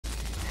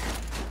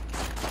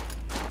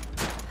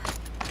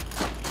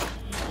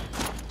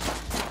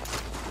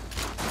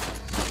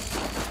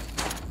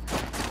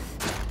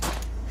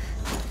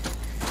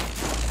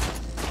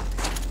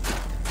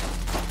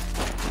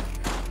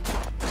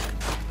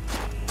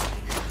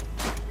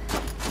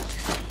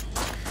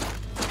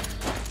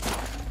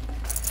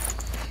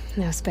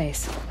No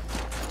space.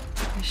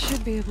 I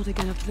should be able to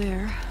get up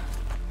there.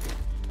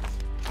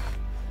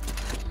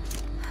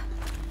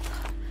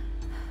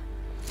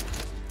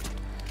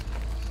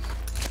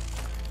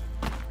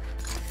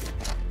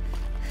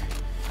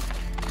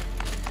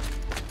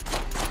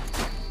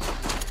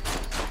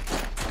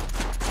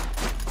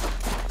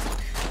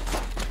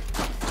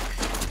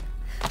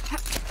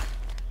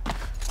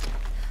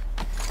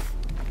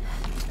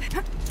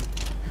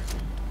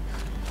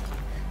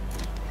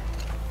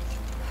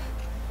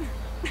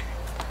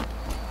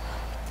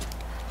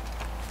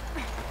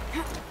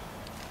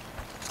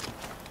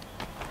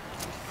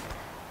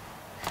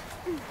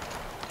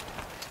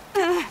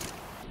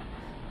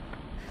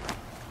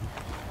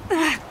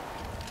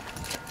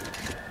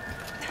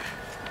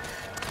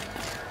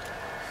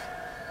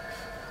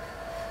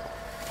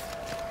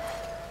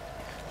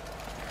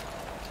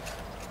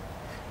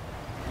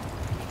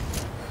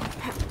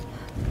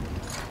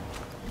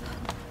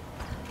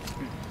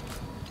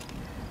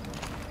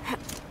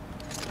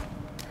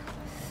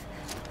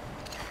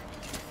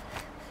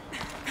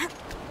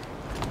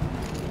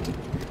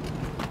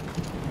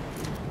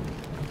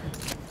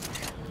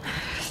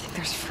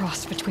 There's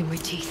frost between my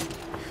teeth.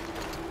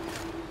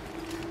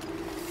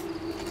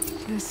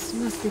 This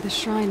must be the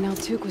shrine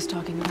Naltuk was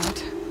talking about.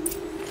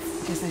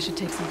 Guess I should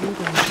take some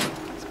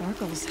Googling.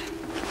 Sparkles.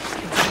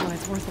 That's why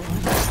it's worth a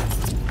lot.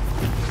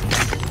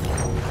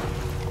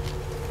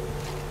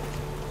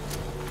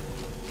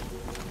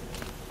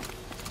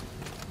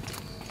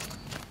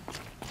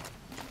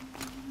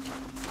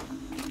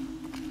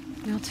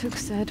 Naltuk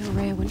said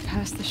Ourea went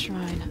past the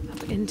shrine,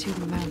 up into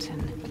the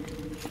mountain.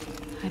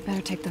 I'd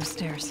better take those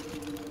stairs.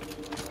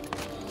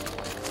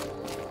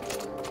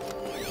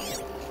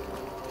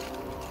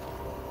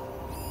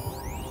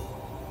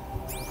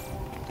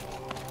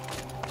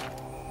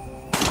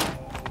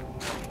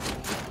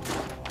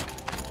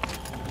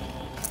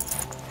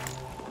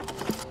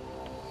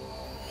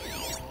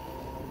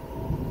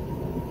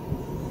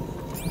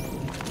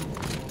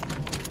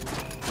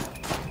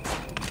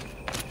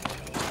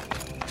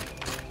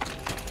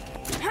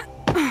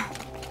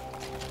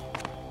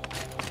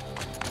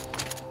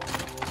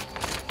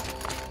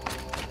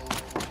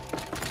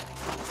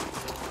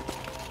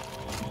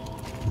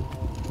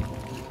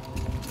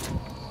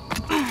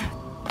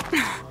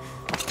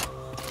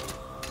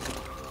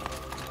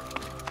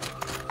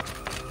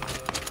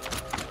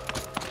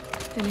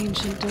 An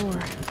ancient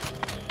door.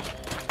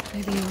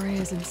 Maybe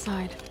Ourea's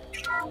inside.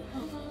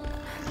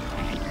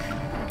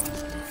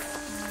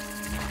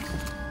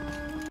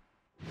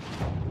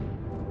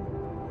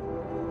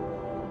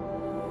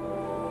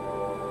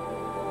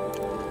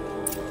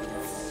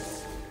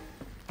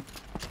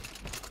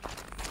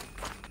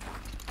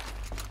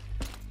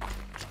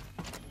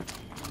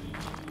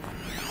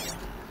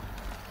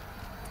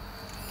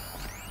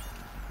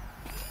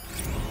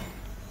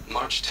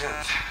 March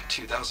 10th,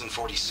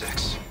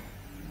 2046.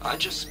 I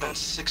just spent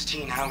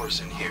 16 hours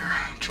in here,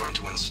 trying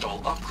to install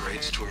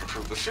upgrades to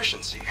improve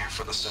efficiency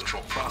for the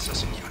central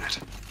processing unit.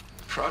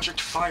 Project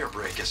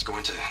Firebreak is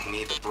going to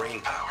need the brain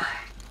power.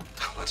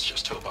 Let's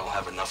just hope I'll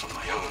have enough of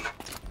my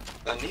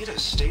own. Anita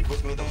stayed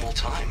with me the whole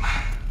time.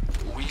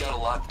 We got a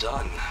lot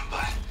done,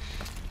 but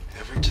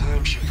every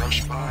time she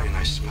brushed by and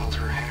I smelled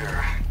her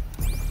hair...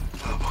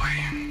 Oh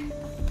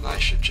boy, I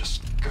should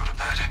just go to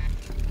bed.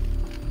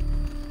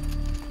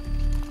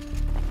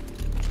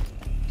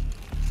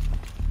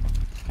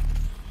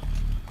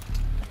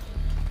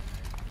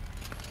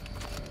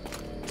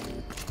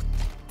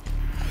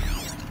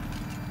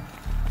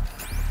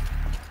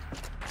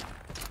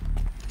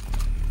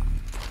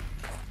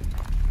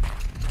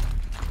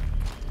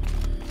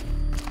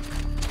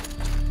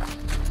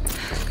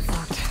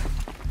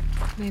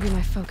 Maybe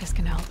my focus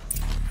can help.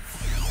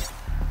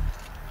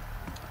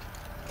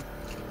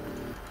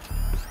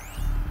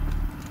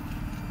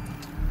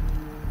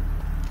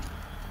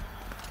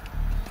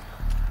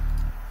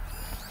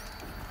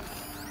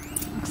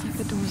 Looks like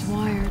the door's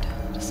wired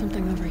to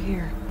something over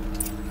here.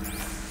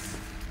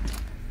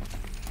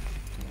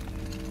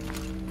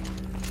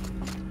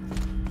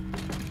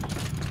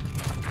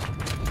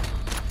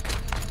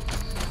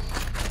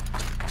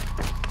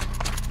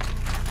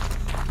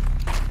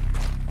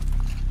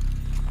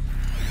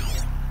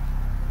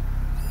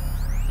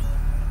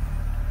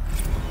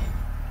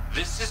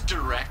 This is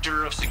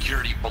Director of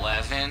Security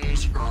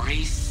Blevins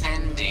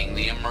resending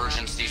the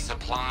emergency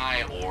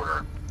supply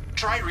order.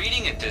 Try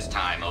reading it this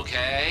time,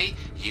 okay?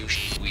 You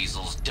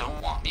weasels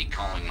don't want me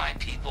calling my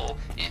people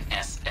in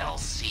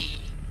SLC.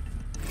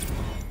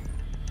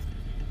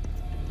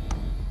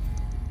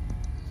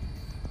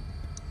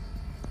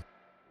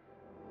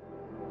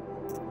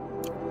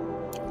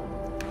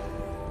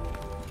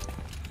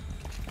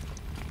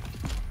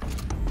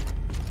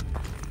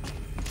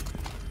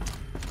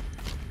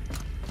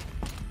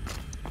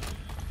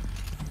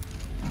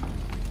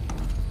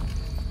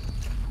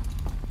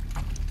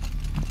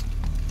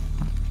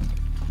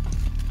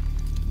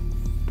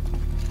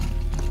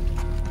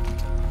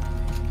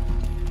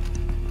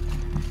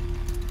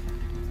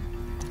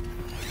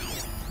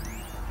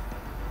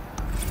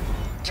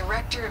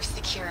 Director of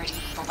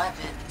Security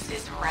Blevins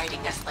is riding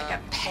us like a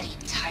petty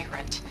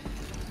tyrant.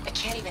 I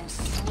can't even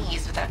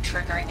sneeze without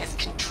triggering his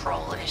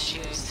control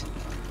issues.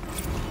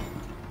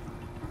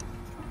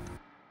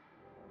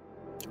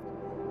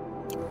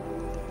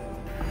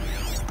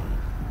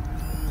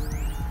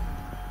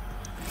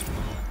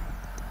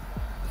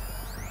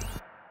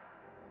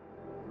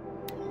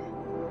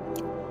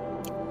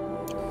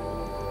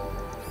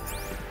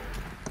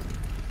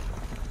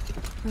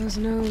 Those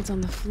nodes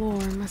on the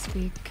floor must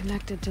be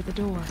connected to the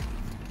door.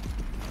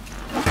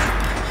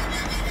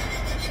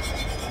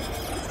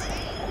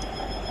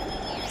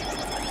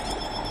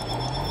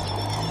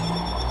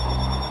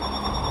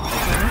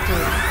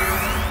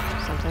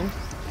 Something.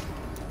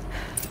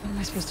 What am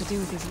I supposed to do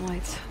with these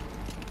lights?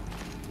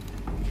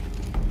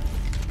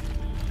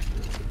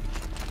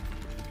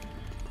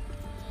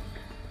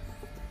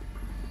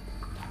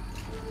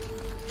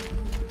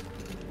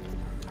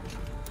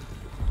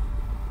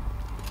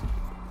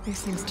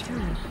 These things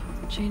turn,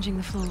 changing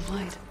the flow of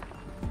light.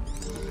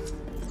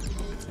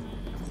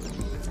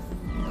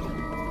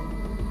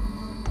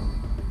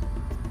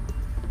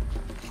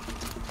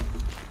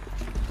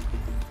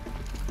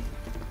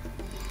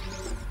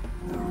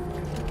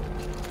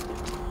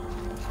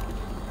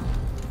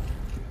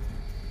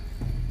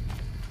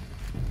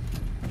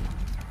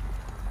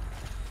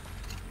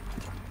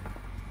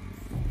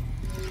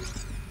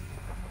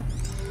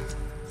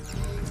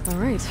 All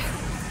right,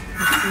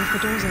 let's see if the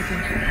door's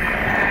open.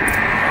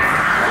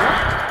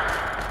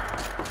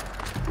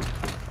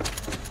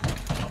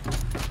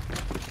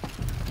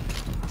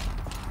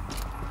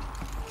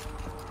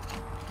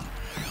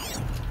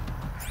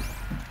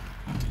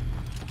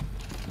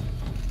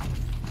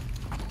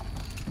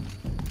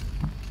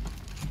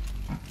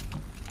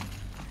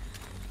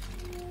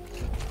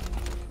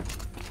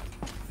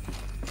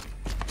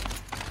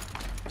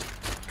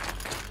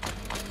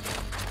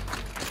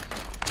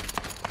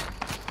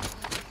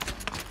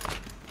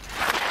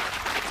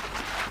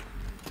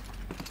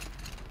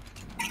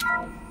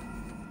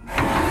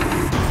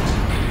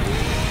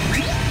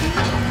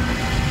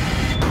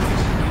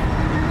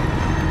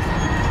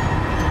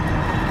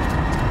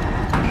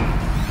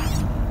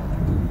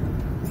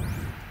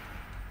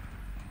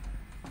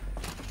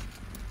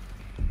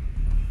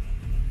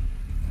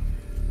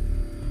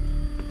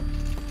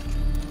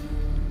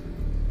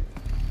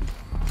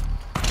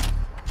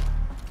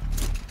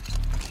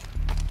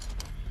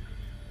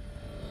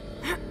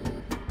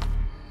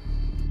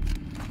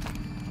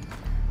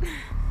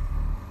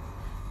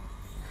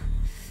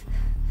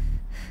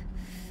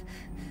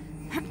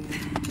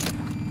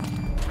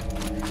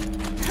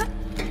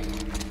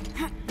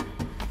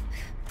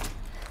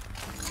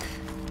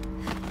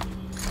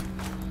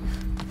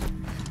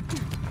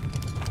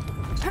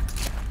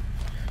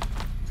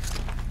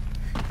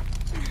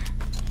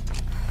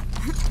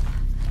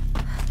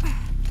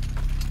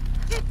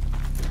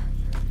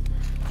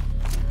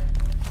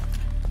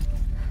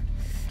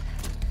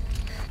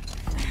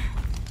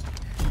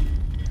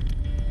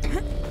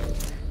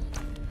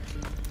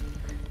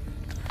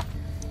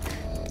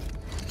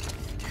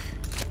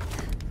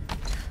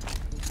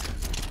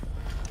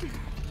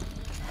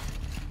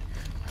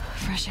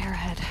 Fresh air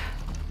ahead.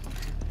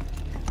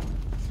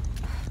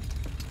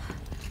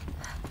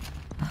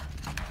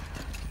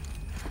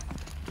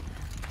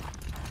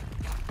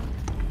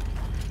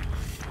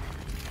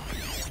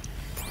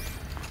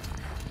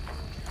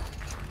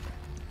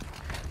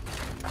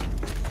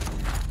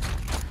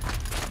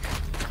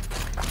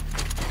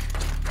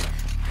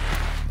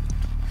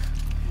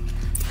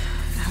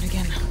 Out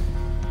again.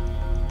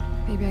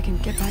 Maybe I can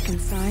get back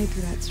inside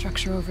through that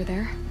structure over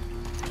there.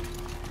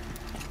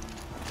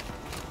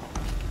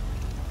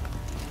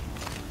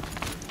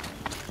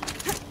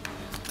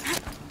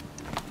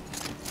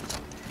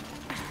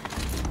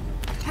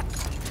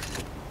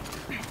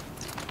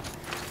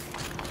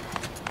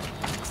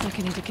 Looks like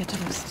I need to get to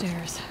those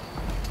stairs.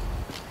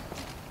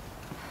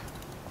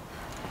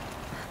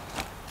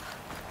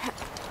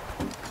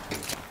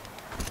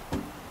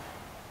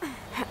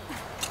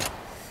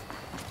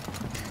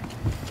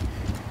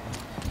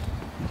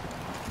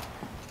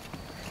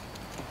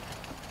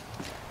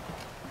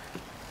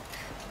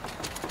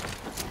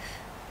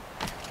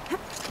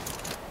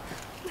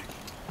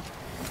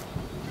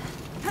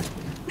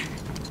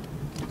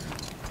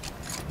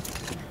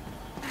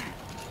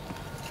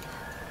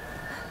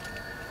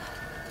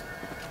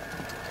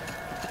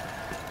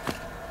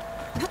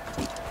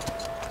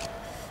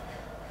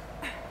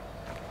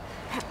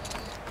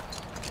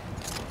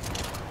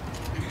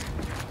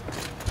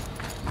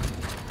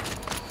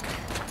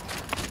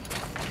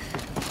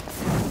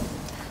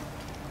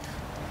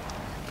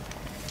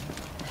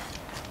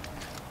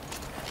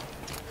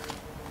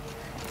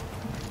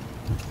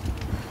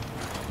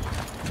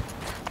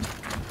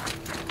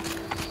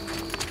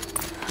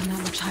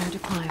 Not much higher to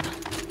climb.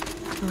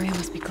 Maria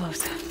must be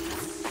close.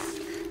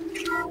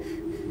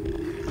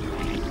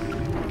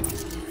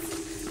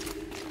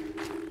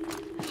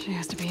 She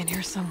has to be in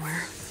here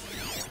somewhere.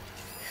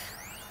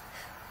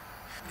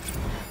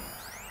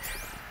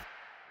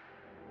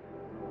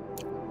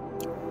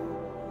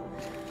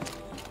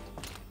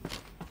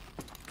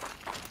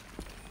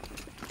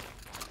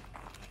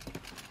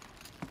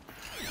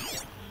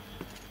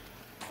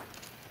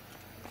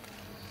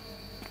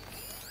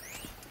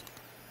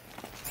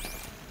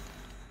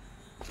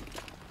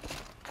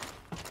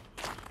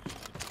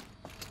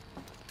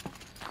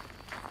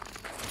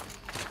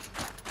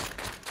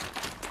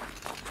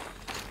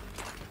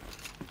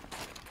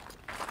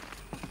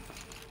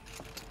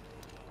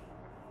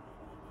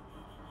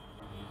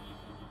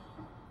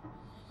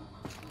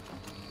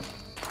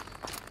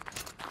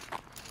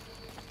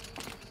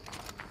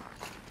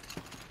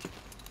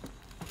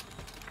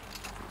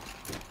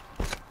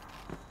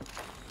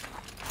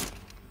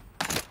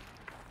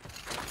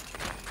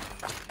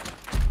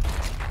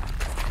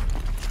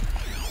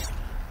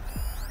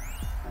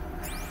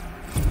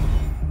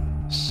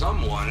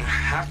 Someone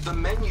hacked the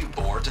menu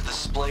board to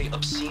display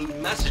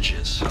obscene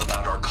messages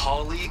about our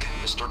colleague,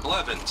 Mr.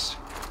 Blevins.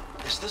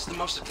 Is this the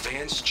most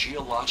advanced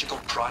geological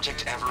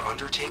project ever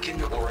undertaken,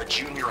 or a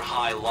junior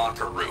high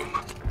locker room?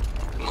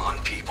 Come on,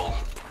 people.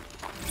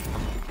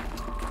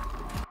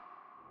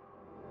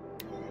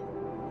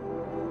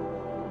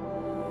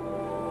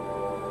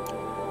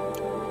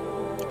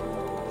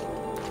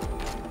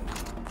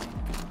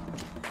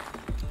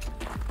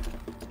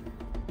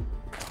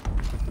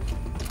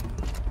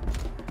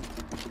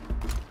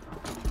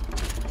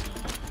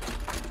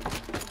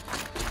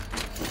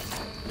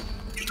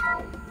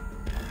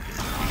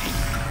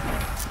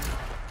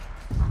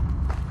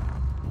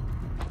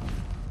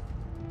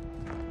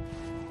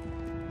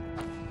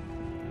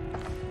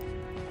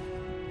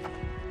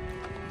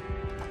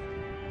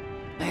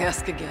 I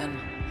ask again,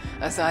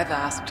 as I've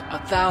asked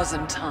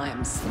 1,000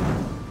 times.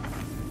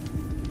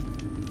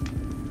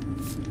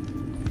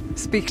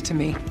 Speak to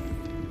me.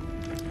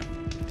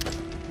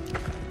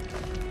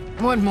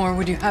 What more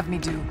would you have me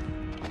do?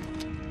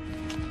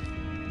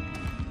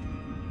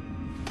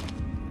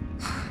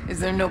 Is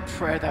there no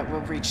prayer that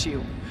will reach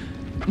you?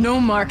 No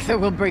mark that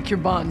will break your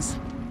bonds?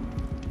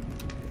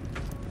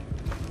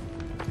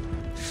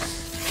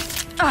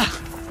 Ah!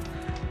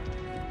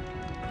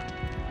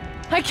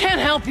 I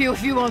can't help you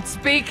if you won't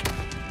speak!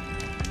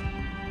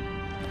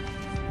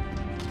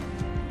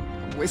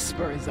 A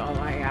whisper is all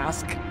I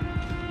ask,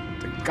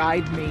 to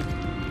guide me.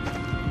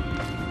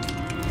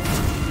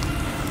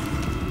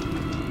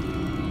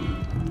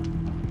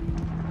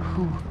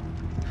 Who?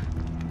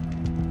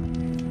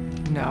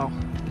 No.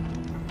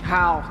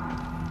 How?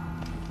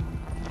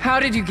 How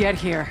did you get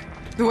here?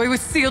 The way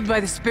was sealed by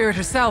the Spirit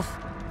herself.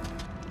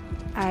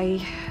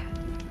 I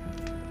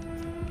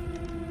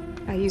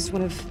used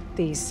one of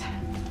these.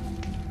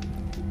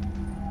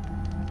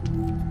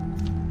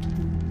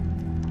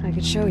 I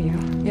could show you.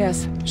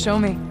 Yes, show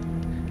me.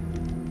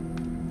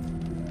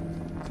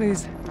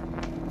 Please.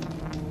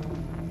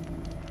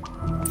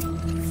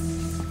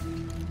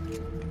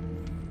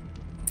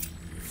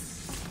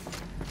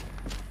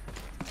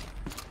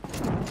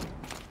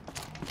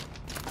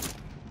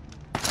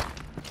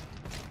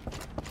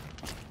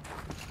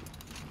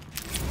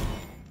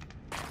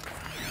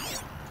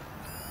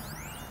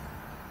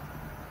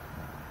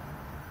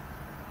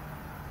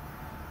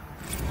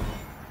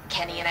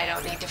 Kenny and I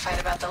don't need to fight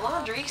about the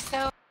laundry,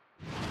 so...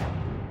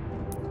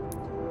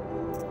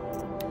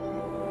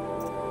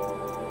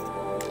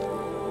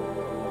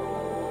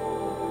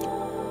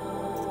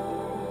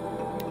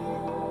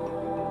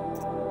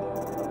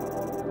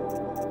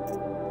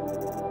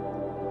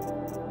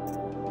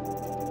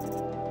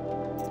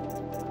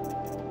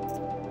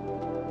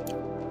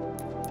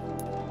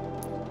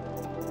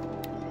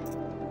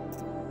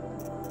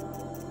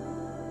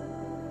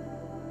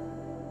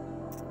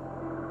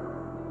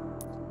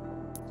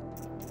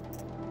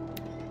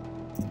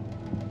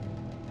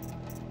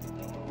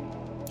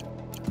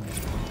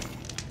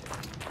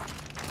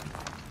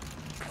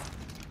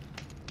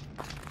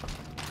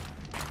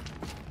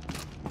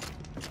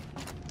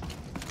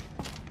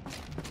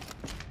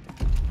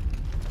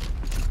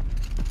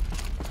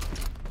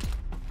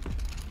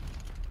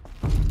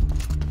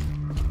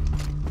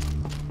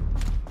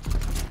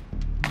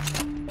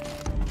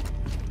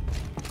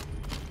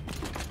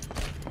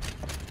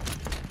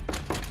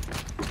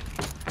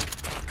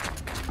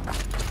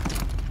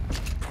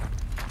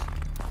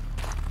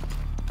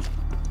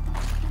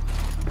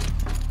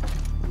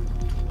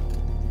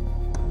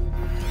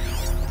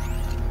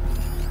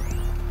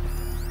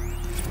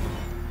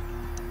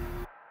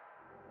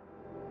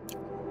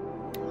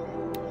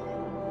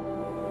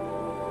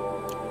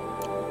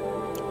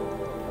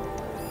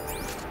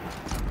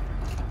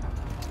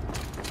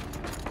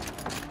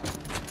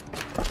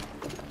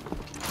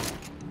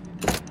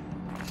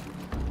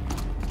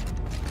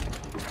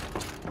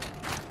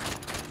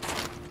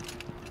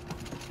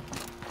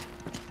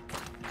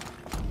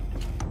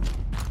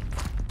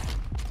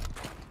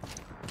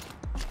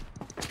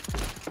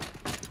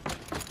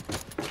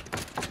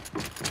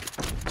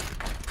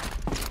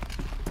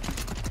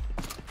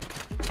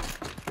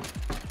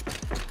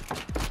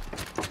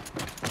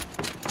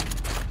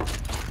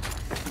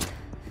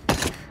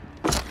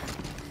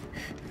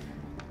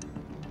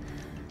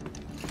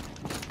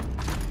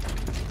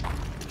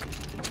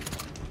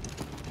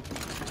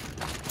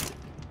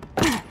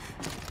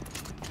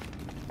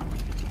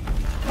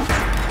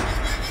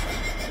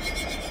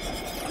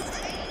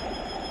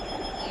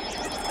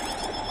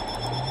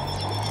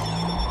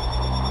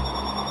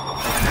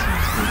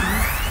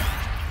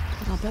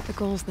 I'll bet the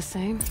goal's the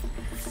same.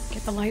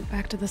 Get the light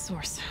back to the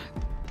source.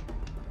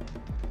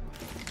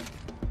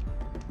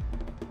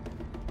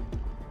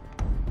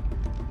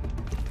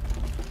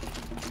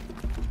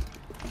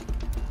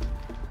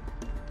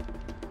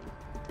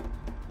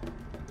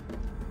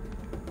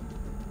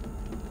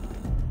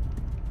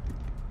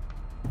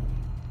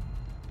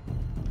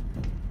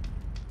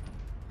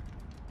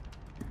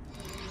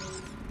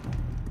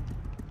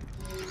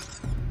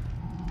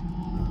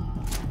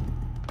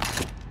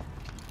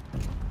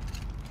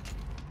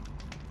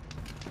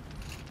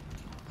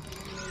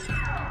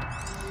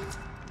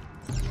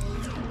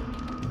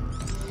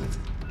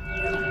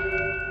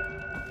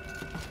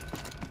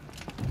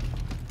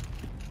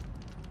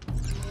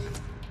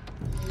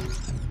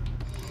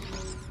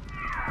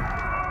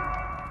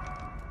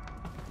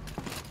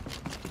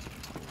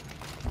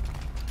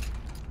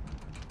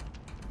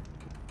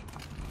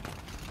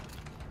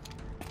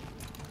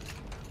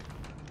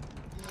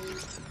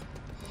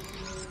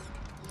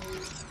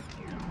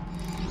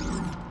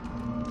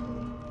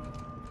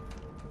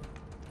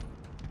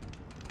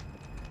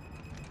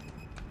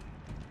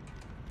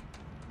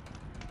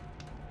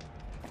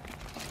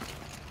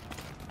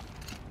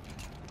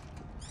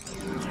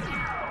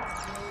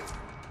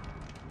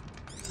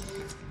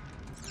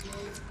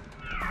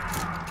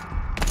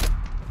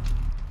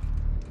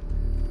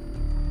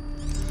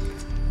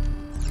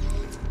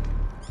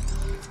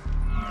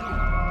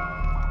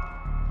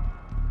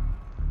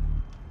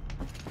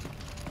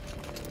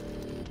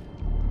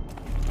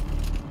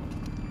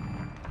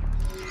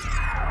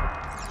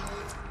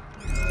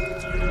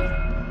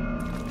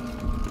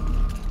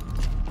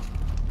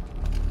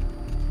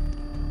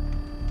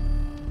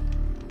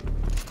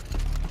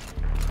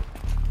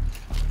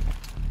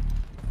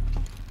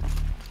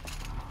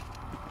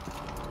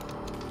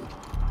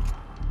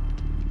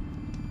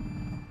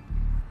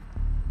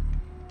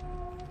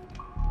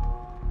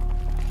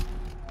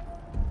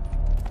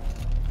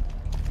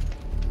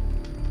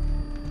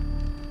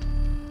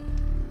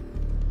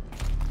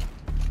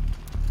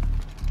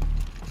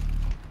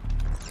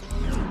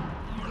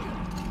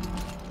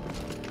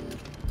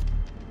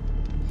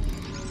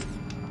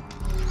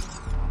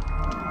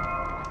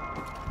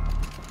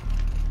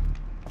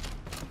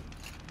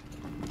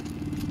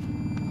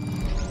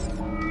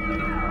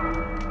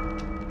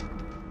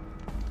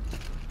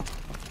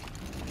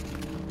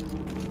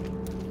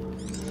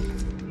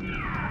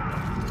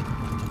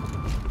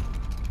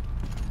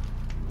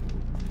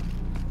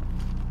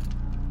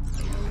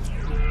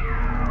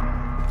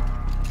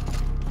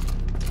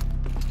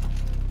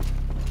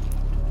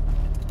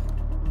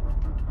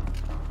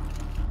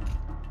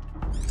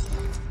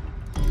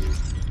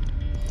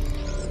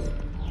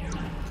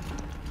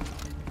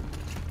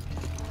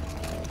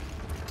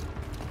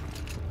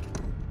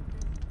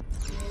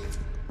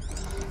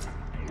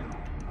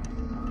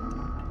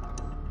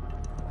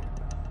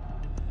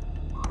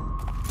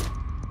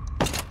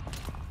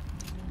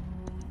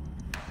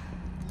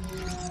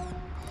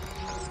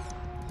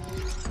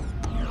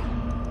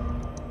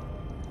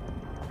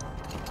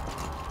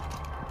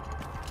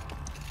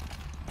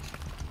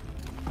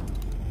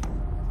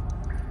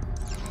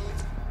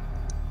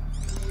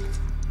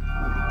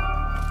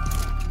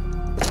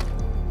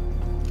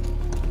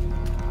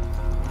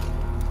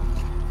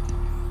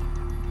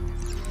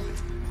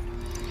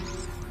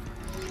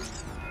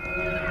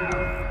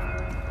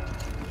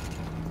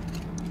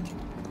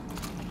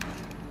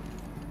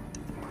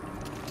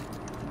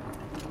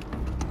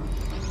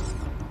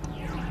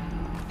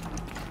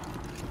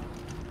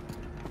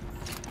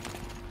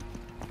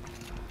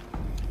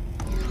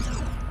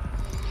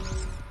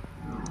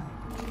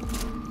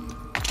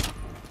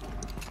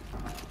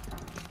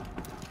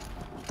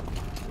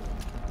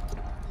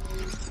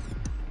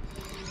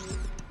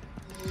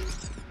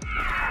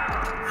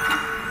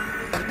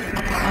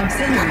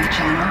 Auxiliary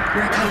channel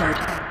recovered.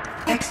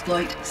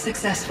 Exploit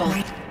successful.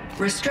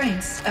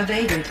 Restraints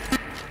evaded.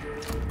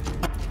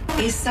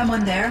 Is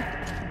someone there?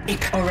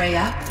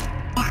 Aurea?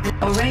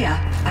 Aurea,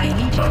 I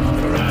need you.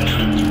 Unauthorized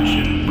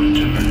transmission.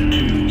 Return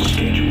to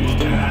scheduled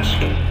task.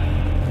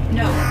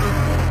 No,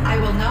 I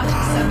will not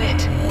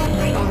submit.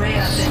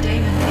 Aurea, the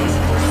daemon is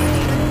forcing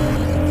you.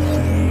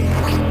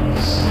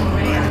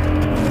 Aurea.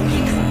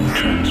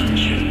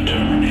 Transmission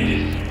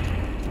terminated.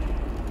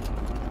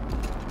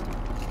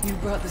 You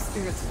brought the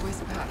spirit's voice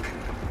back.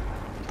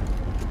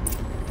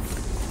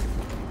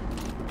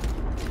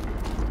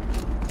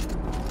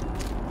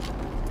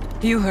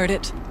 You heard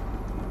it.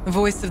 The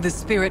voice of the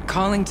spirit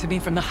calling to me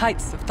from the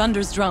heights of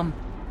Thunder's drum.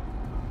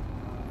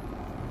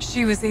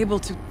 She was able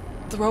to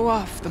throw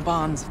off the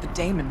bonds of the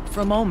daemon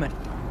for a moment.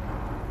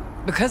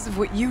 Because of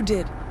what you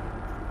did.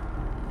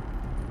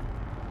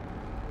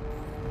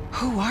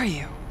 Who are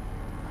you?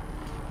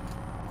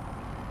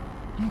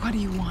 And what do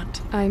you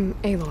want? I'm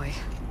Aloy.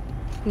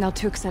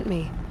 Naltuk sent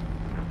me.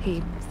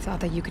 He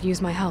thought that you could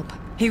use my help.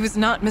 He was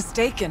not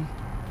mistaken.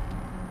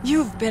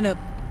 You've been a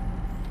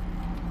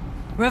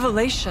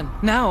revelation.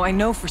 Now I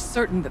know for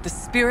certain that the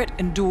spirit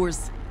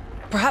endures.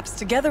 Perhaps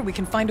together we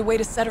can find a way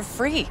to set her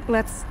free.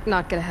 Let's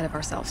not get ahead of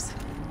ourselves.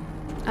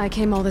 I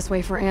came all this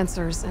way for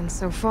answers, and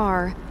so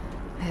far,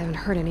 I haven't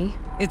heard any.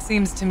 It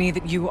seems to me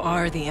that you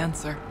are the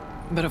answer.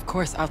 But of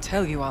course, I'll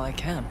tell you all I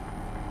can.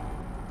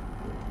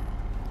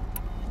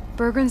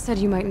 Bergren said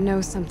you might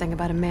know something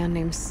about a man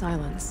named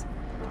Silence.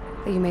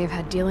 That you may have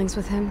had dealings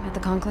with him at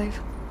the Conclave?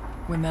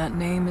 When that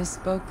name is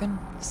spoken,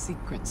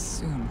 secrets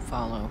soon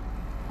follow.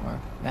 Or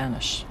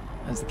vanish,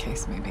 as the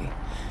case may be.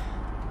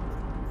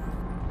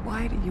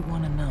 Why do you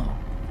want to know?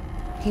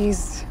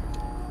 He's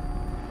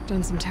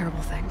done some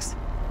terrible things.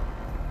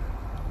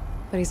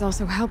 But he's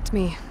also helped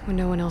me when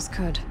no one else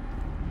could.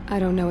 I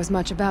don't know as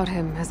much about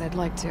him as I'd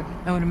like to.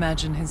 I would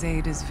imagine his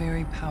aid is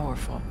very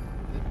powerful.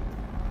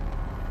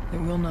 But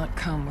it will not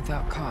come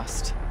without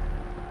cost.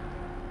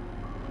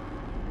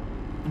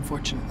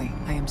 Unfortunately,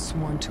 I am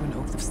sworn to an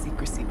oath of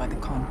secrecy by the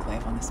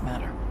Conclave on this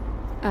matter.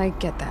 I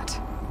get that.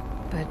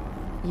 But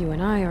you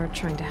and I are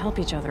trying to help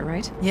each other,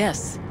 right?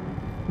 Yes.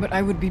 But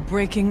I would be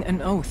breaking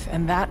an oath,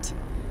 and that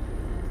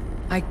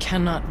I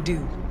cannot do.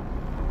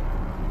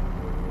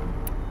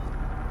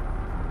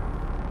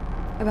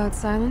 About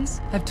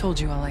silence? I've told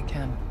you all I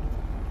can.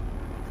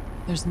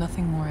 There's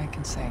nothing more I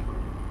can say.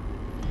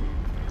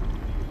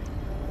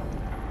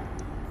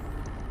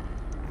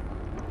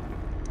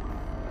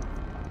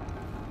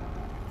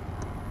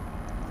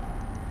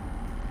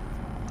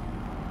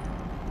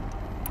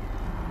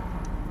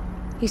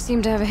 You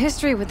seem to have a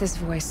history with this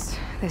voice,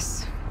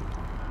 this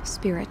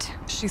spirit.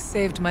 She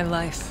saved my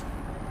life.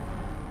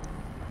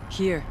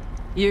 Here,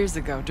 years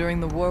ago, during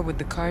the war with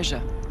the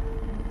Karja.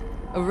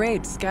 A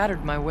raid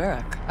scattered my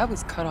Werak. I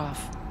was cut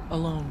off,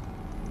 alone.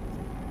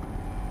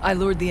 I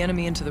lured the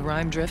enemy into the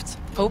Rime Drifts,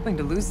 hoping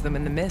to lose them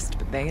in the mist,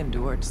 but they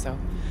endured, so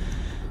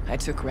I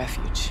took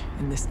refuge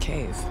in this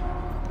cave.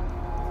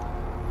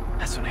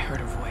 That's when I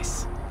heard her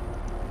voice.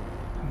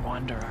 A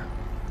wanderer,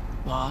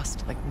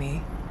 lost like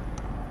me.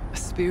 A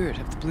spirit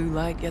of the blue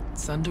light, yet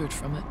sundered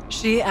from it.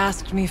 She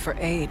asked me for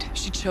aid.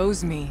 She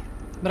chose me.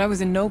 But I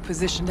was in no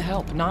position to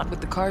help, not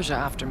with the Karja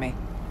after me.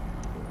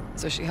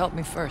 So she helped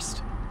me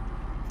first.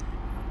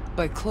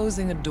 By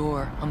closing a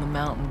door on the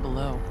mountain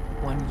below,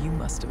 one you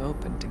must have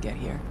opened to get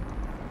here.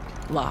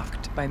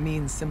 Locked by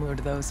means similar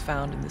to those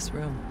found in this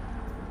room.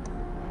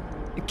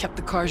 It kept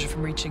the Karja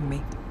from reaching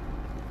me.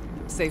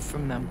 Safe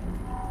from them.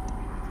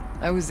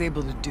 I was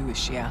able to do as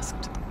she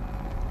asked.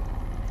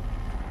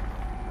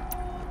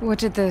 What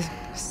did the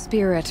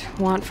spirit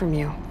want from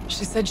you?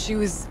 She said she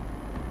was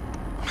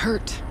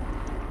hurt.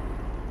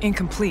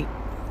 Incomplete.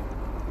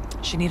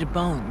 She needed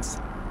bones.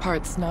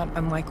 Parts not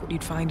unlike what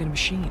you'd find in a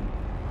machine.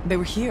 They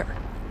were here,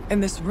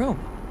 in this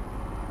room.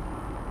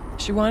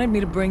 She wanted me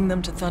to bring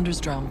them to Thunder's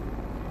Drum.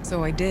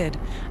 So I did,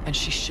 and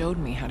she showed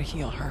me how to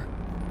heal her.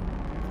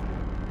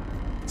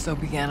 So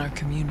began our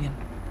communion.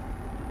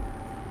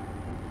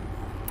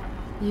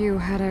 You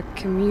had a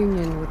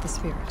communion with the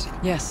spirit?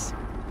 Yes.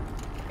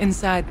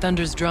 Inside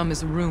Thunder's Drum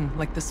is a room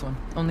like this one,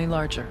 only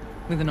larger,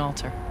 with an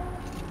altar.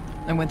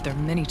 I went there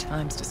many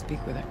times to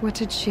speak with her. What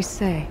did she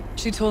say?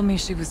 She told me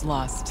she was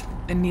lost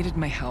and needed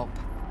my help.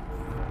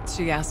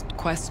 She asked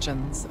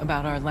questions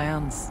about our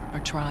lands, our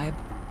tribe,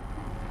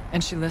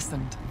 and she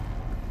listened.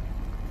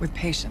 With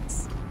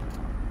patience,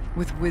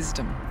 with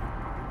wisdom.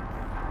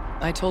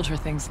 I told her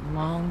things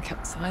long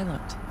kept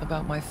silent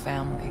about my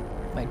family,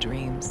 my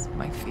dreams,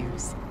 my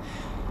fears.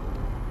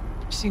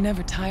 She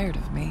never tired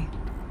of me.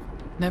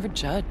 Never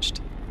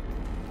judged.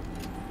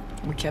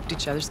 We kept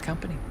each other's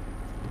company.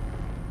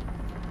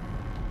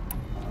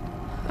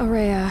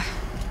 Ourea,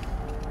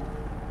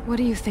 what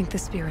do you think the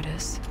spirit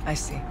is? I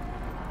see.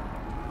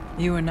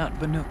 You are not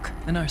Banuk,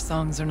 and our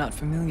songs are not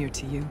familiar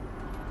to you.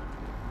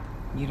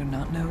 You do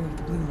not know of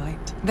the blue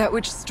light. That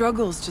which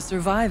struggles to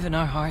survive in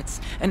our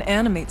hearts and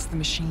animates the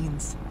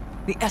machines.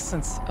 The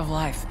essence of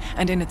life,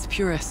 and in its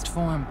purest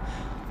form.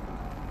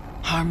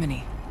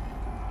 Harmony.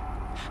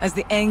 As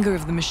the anger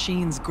of the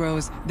machines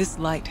grows, this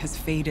light has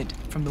faded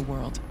from the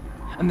world,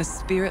 and the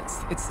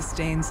spirits it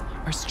sustains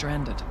are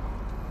stranded.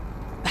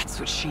 That's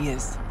what she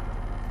is.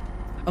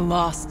 A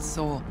lost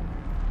soul,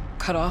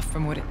 cut off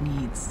from what it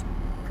needs.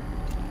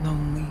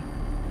 Lonely,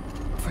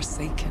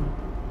 forsaken.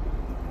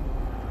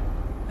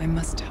 I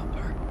must help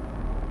her.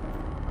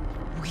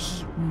 We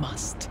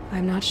must.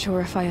 I'm not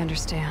sure if I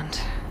understand,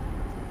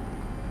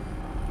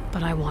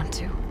 but I want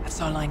to.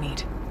 That's all I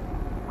need.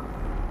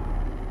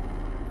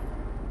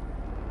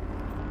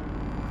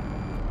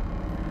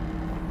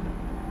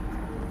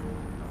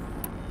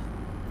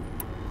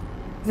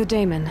 The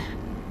Daemon.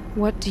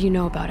 What do you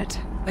know about it?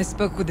 I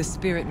spoke with the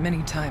spirit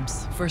many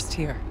times. First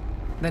here,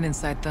 then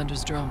inside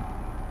Thunder's Drum.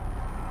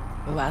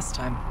 The last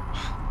time...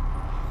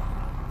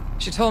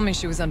 She told me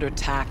she was under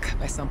attack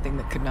by something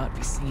that could not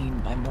be seen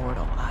by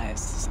mortal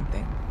eyes.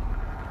 Something...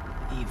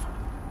 evil.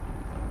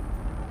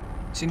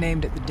 She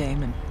named it the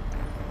Daemon,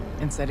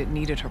 and said it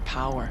needed her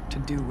power to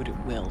do what it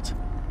willed.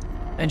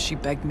 And she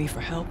begged me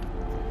for help.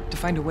 To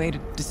find a way to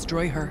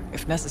destroy her,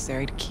 if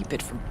necessary, to keep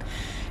it from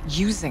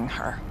using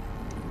her.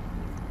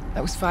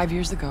 That was 5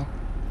 years ago.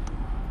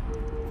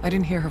 I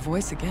didn't hear her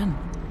voice again.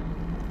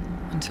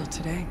 Until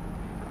today.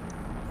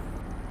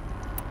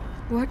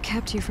 What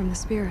kept you from the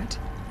spirit,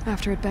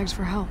 after it begged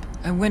for help?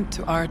 I went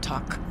to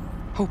Aratak,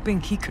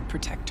 hoping he could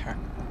protect her.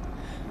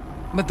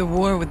 But the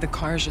war with the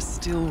Karja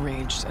still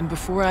raged, and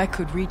before I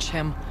could reach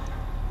him...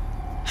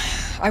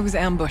 I was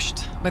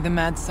ambushed by the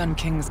Mad Sun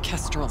King's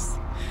Kestrels,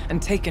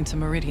 and taken to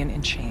Meridian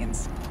in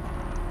chains.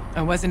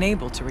 I wasn't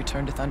able to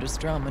return to Thunder's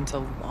Drum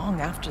until long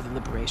after the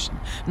liberation.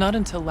 Not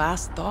until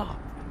last thaw.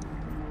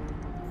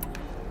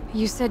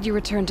 You said you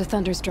returned to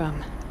Thunder's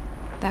Drum.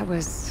 That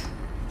was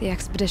the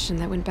expedition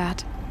that went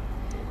bad.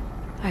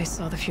 I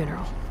saw the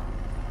funeral.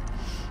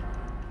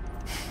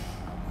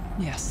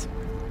 Yes.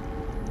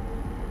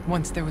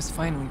 Once there was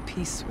finally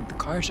peace with the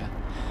Karja,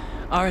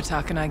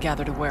 Aratak and I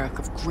gathered a Werak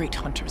of great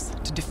hunters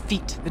to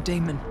defeat the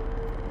Daemon.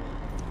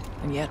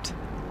 And yet,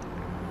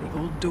 the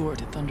old door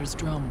to Thunder's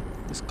Drum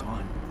was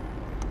gone.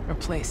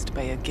 Replaced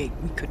by a gate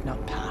we could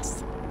not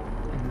pass,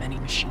 and many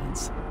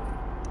machines.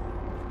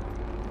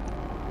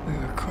 We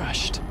were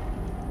crushed.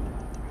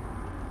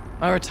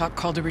 Aratak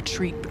called a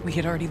retreat, but we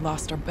had already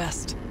lost our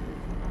best.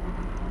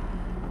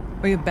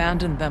 We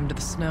abandoned them to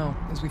the snow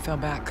as we fell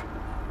back.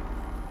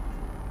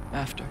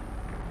 After.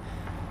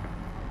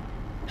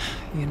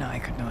 He and I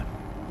could not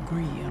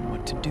agree on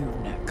what to do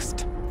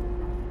next.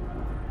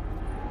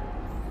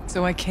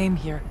 So I came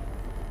here,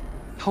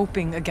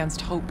 hoping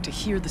against hope to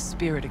hear the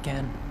spirit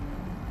again.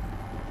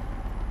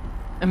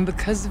 And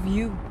because of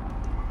you,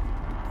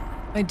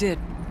 I did.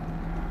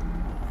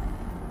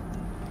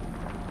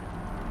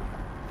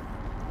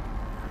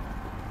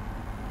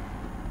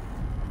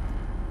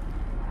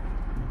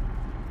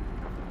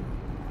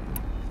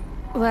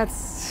 Let's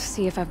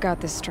see if I've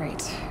got this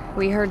straight.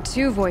 We heard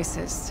two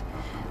voices.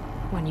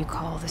 One you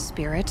call the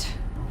spirit,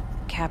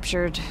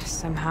 captured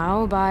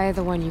somehow by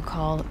the one you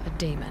call a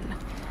daemon.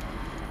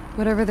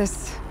 Whatever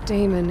this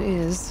daemon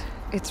is,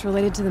 it's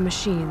related to the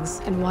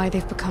machines and why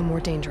they've become more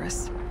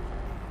dangerous.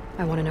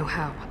 I want to know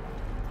how.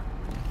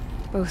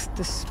 Both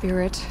the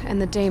spirit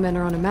and the daemon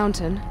are on a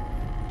mountain,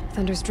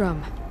 Thunder's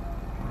Drum.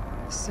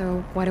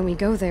 So why don't we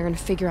go there and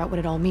figure out what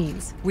it all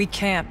means? We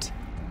can't.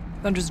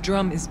 Thunder's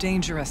Drum is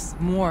dangerous,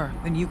 more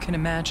than you can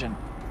imagine.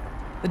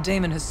 The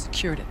daemon has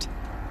secured it.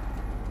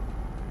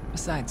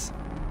 Besides,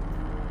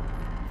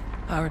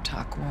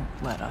 Aratak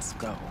won't let us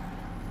go.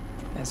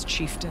 As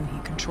chieftain, he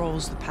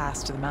controls the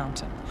pass to the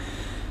mountain,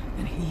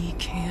 and he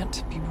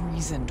can't be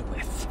reasoned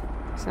with.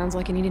 Sounds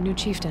like you need a new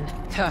chieftain.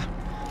 Ha!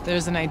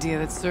 There's an idea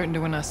that's certain to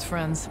win us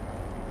friends.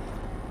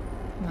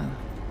 Well,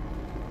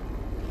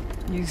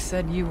 you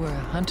said you were a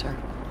hunter.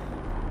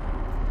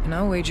 And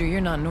I'll wager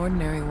you're not an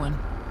ordinary one.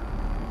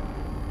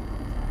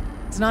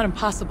 It's not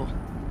impossible,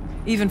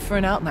 even for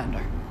an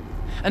outlander.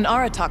 An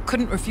Aratak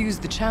couldn't refuse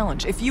the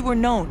challenge if you were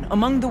known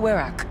among the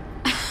Werak.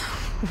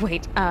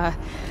 Wait,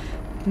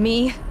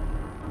 me?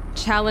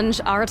 Challenge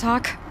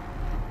Aratak?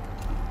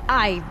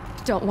 I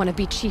don't want to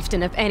be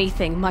chieftain of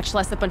anything, much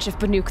less a bunch of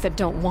Banuk that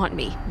don't want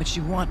me. But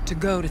you want to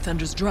go to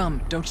Thunder's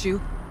Drum, don't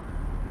you?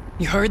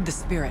 You heard the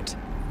spirit.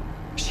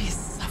 She is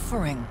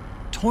suffering,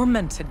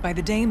 tormented by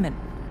the daemon.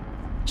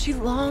 She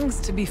longs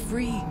to be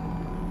free.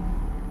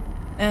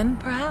 And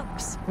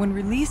perhaps, when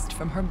released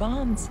from her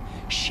bonds,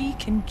 she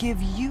can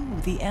give you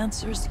the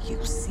answers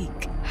you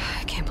seek.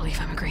 I can't believe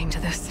I'm agreeing to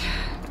this.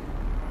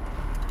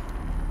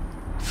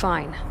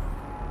 Fine.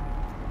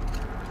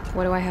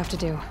 What do I have to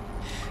do?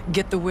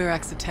 Get the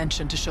Werak's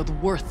attention to show the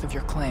worth of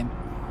your claim.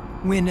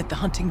 Win at the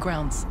hunting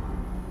grounds.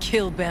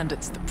 Kill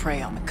bandits that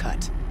prey on the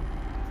cut.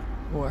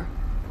 Or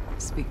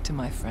speak to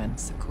my friend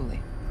Sakuli.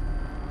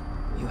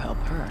 You help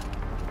her,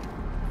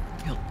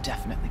 you'll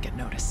definitely get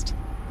noticed.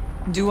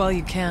 Do all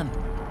you can.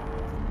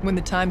 When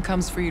the time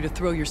comes for you to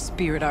throw your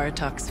spear at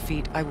Aratak's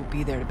feet, I will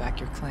be there to back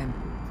your claim.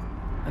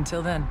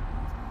 Until then,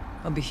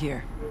 I'll be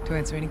here to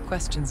answer any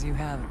questions you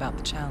have about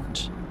the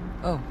challenge.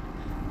 Oh,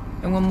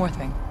 and one more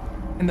thing.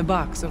 In the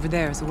box over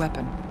there is a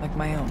weapon, like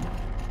my own.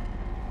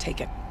 Take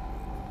it.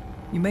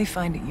 You may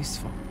find it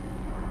useful.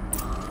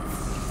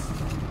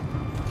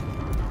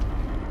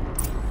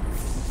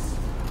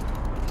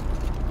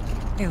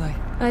 Aloy.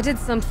 I did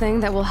something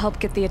that will help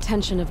get the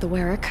attention of the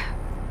Werak.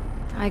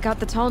 I got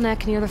the tall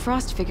neck near the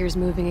frost figures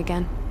moving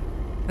again.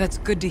 That's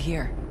good to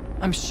hear.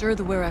 I'm sure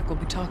the Werak will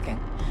be talking.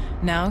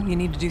 Now, you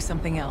need to do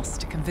something else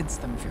to convince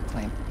them of your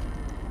claim.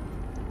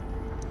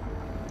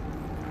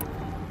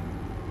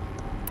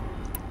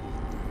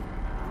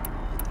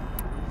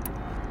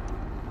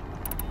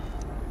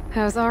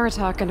 How's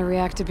Aratak gonna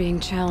react to being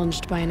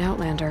challenged by an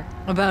outlander?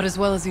 About as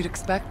well as you'd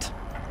expect.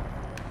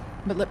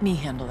 But let me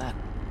handle that.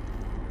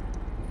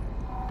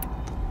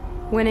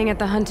 Winning at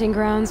the hunting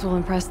grounds will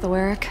impress the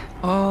Werak?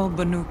 All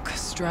Banuk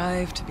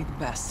strive to be the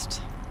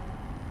best.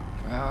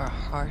 For our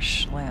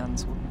harsh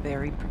lands will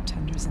bury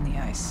pretenders in the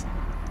ice.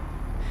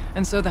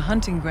 And so the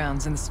hunting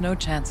grounds and the snow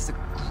chance is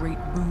a great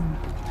boon.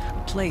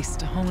 A place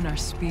to hone our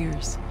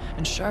spears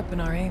and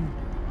sharpen our aim.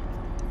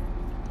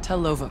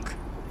 Tell Lovuk,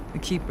 the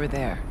keeper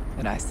there,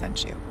 that I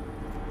sent you.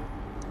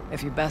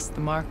 If you best the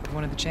mark of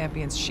one of the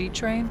champions she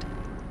trained,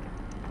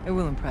 it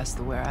will impress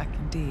the Werak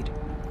indeed.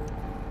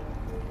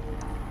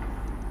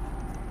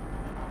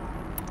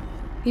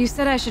 You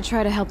said I should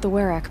try to help the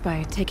Werak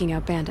by taking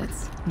out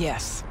bandits.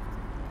 Yes.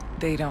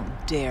 They don't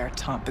dare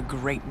taunt the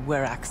great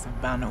Weraks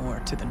of Ban-Ur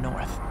to the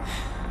north.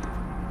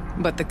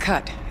 But the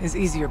Cut is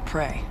easier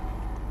prey.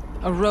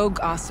 A rogue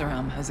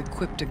Oseram has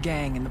equipped a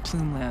gang in the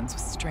Plumelands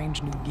with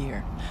strange new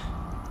gear.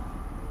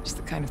 Just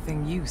the kind of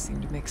thing you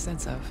seem to make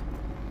sense of.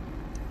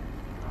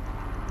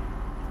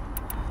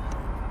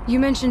 You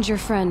mentioned your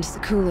friend,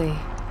 Sakuli.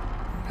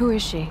 Who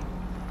is she?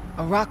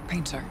 A rock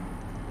painter.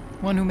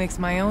 One who makes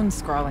my own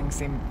scrawling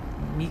seem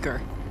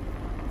meager.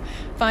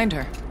 Find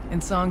her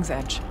in Song's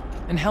Edge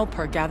and help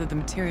her gather the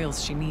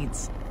materials she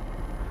needs.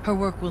 Her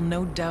work will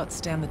no doubt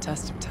stand the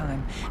test of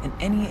time, and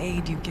any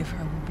aid you give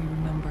her will be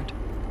remembered.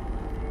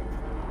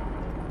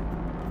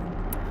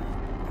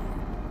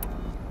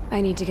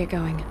 I need to get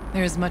going.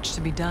 There is much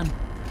to be done.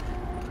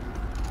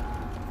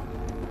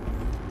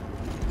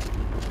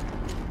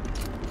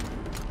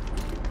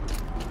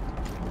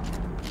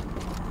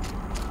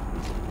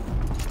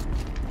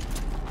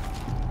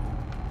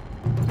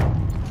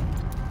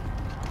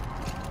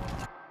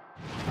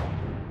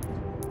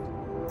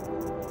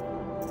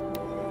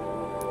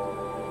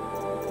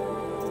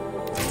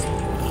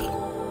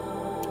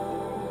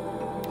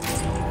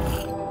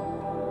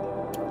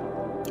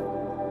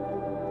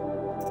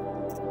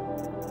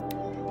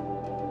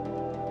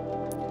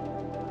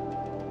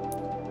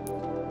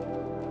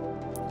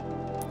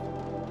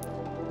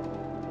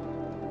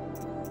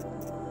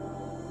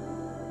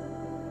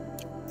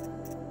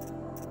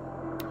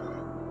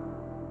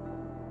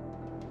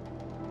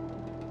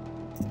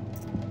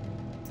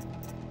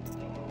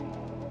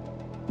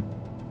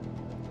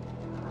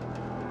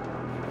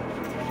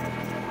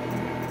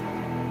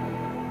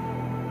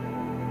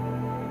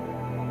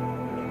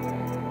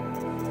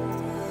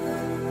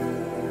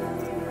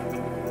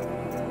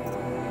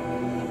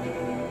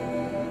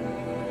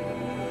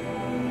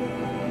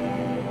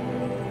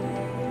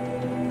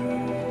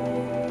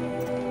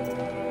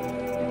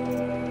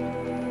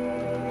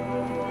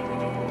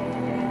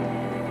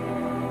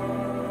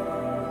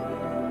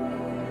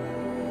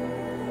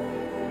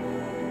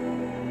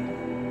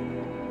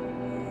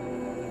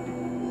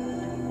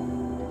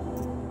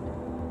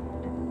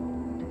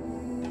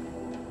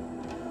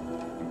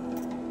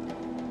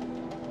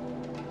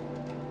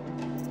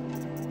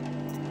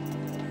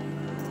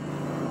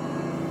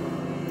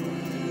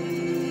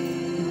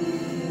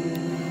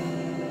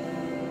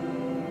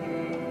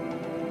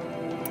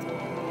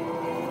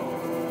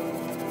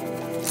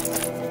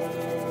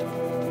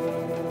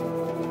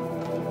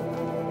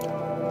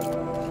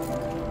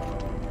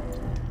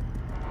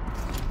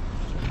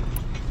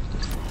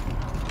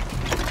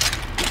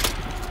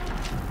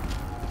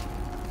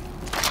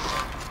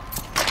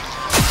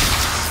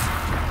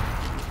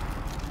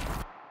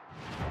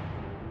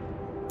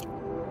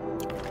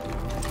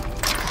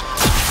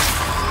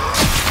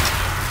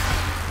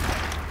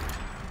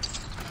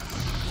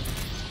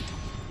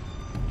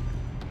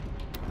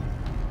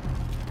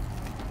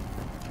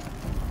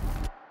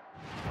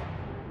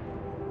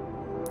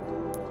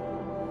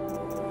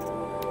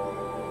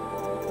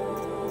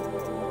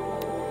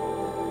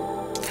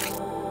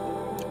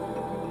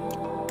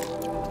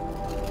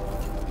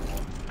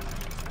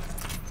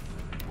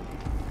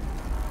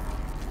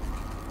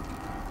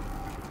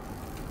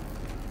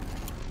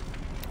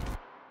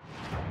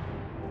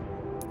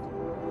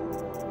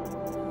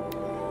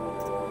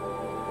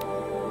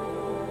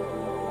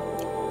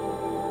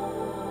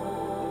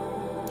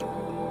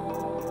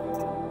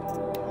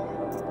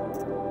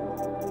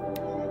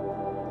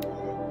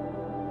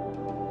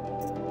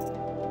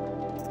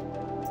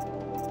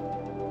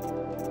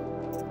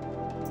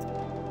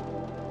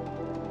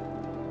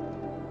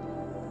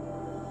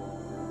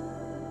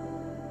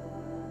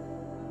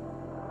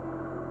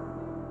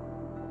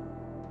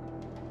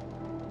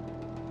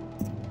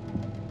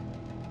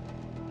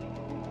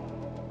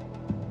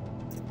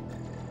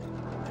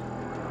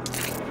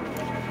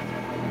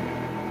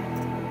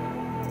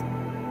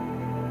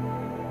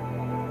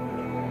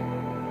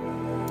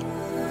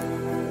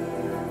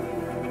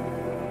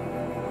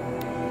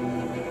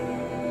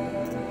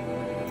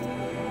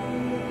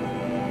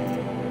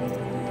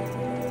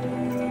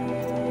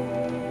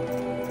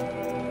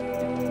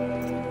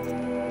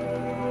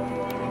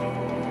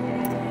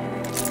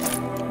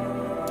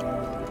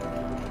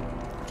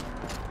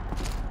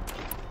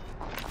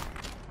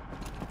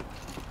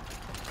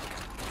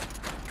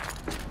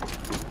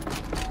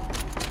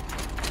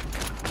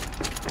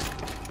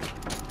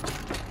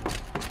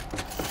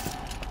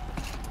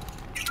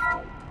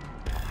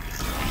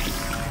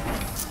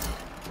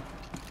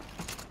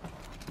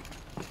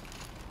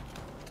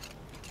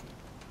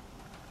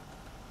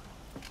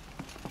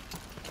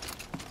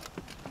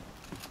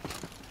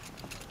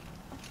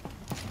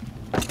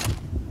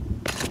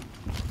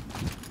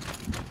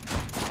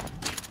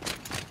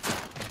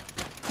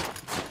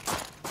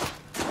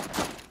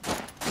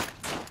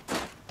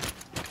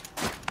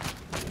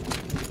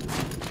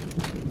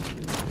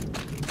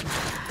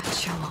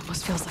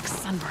 feels like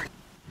sunburn.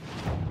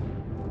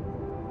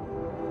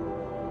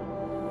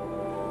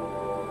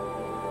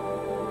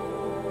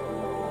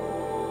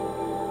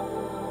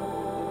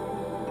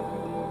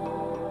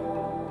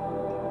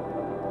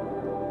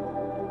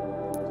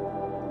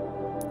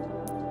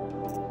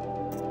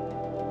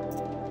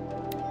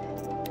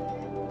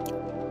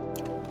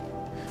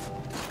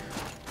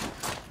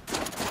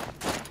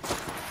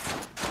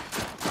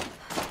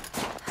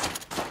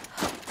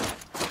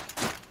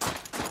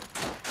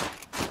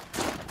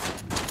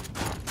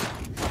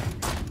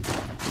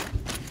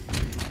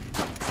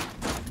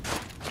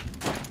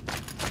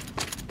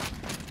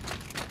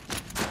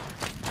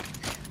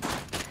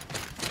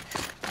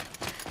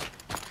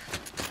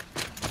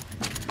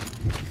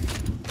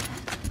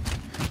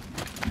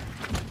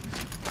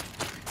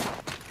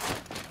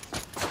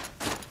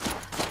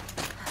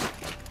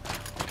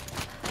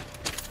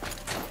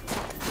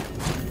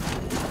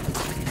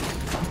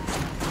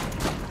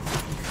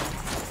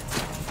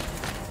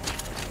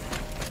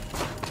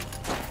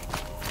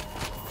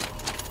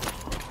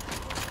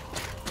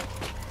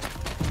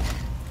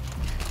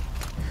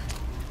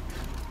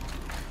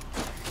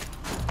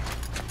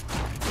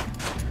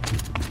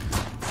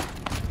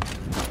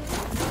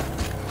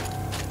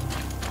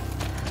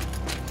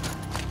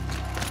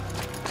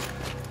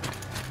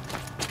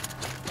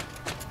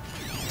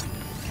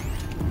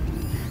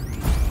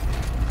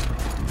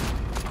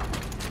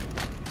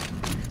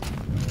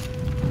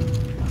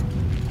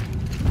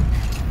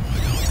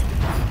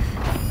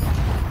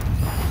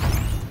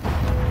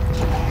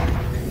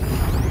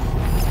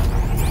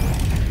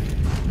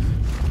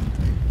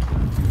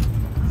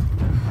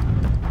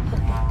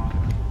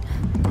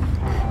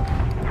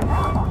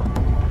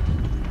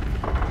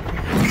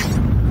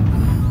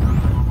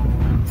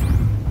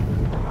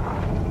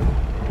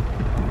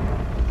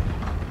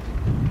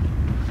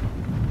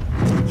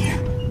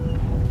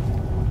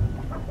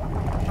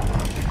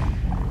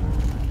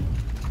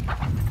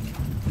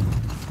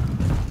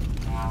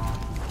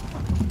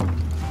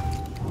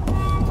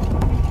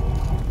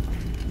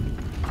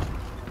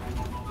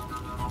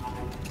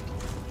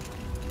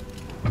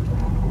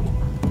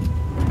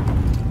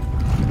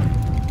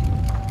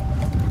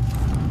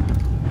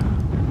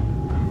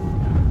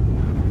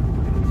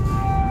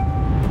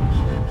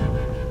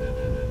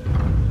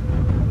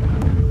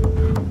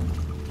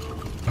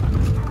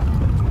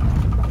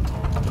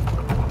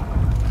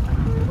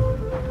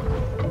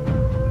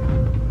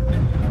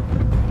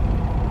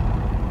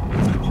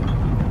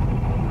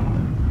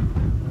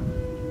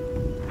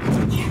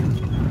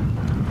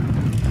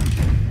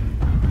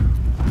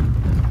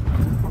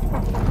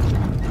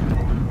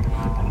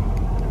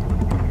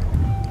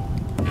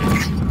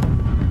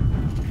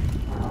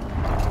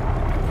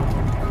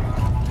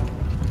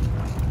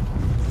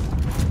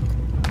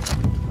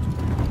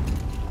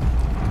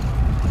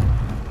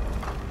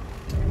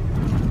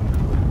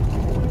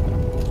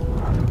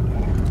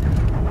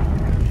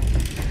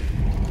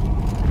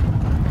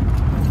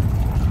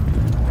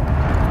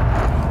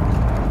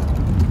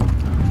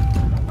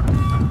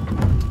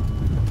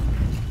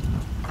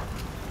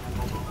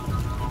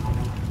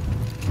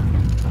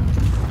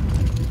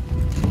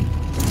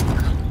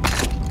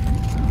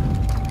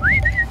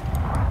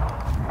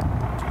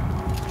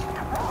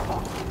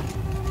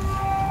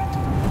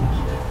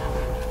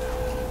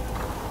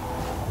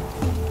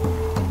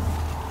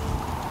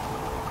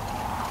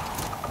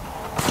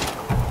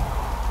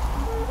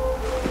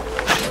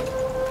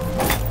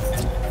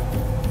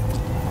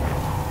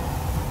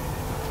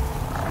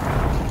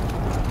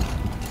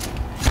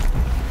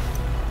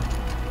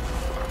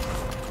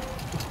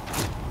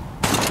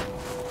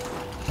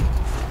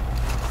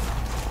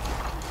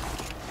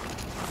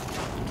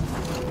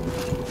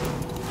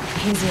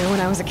 Easier when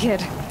I was a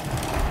kid.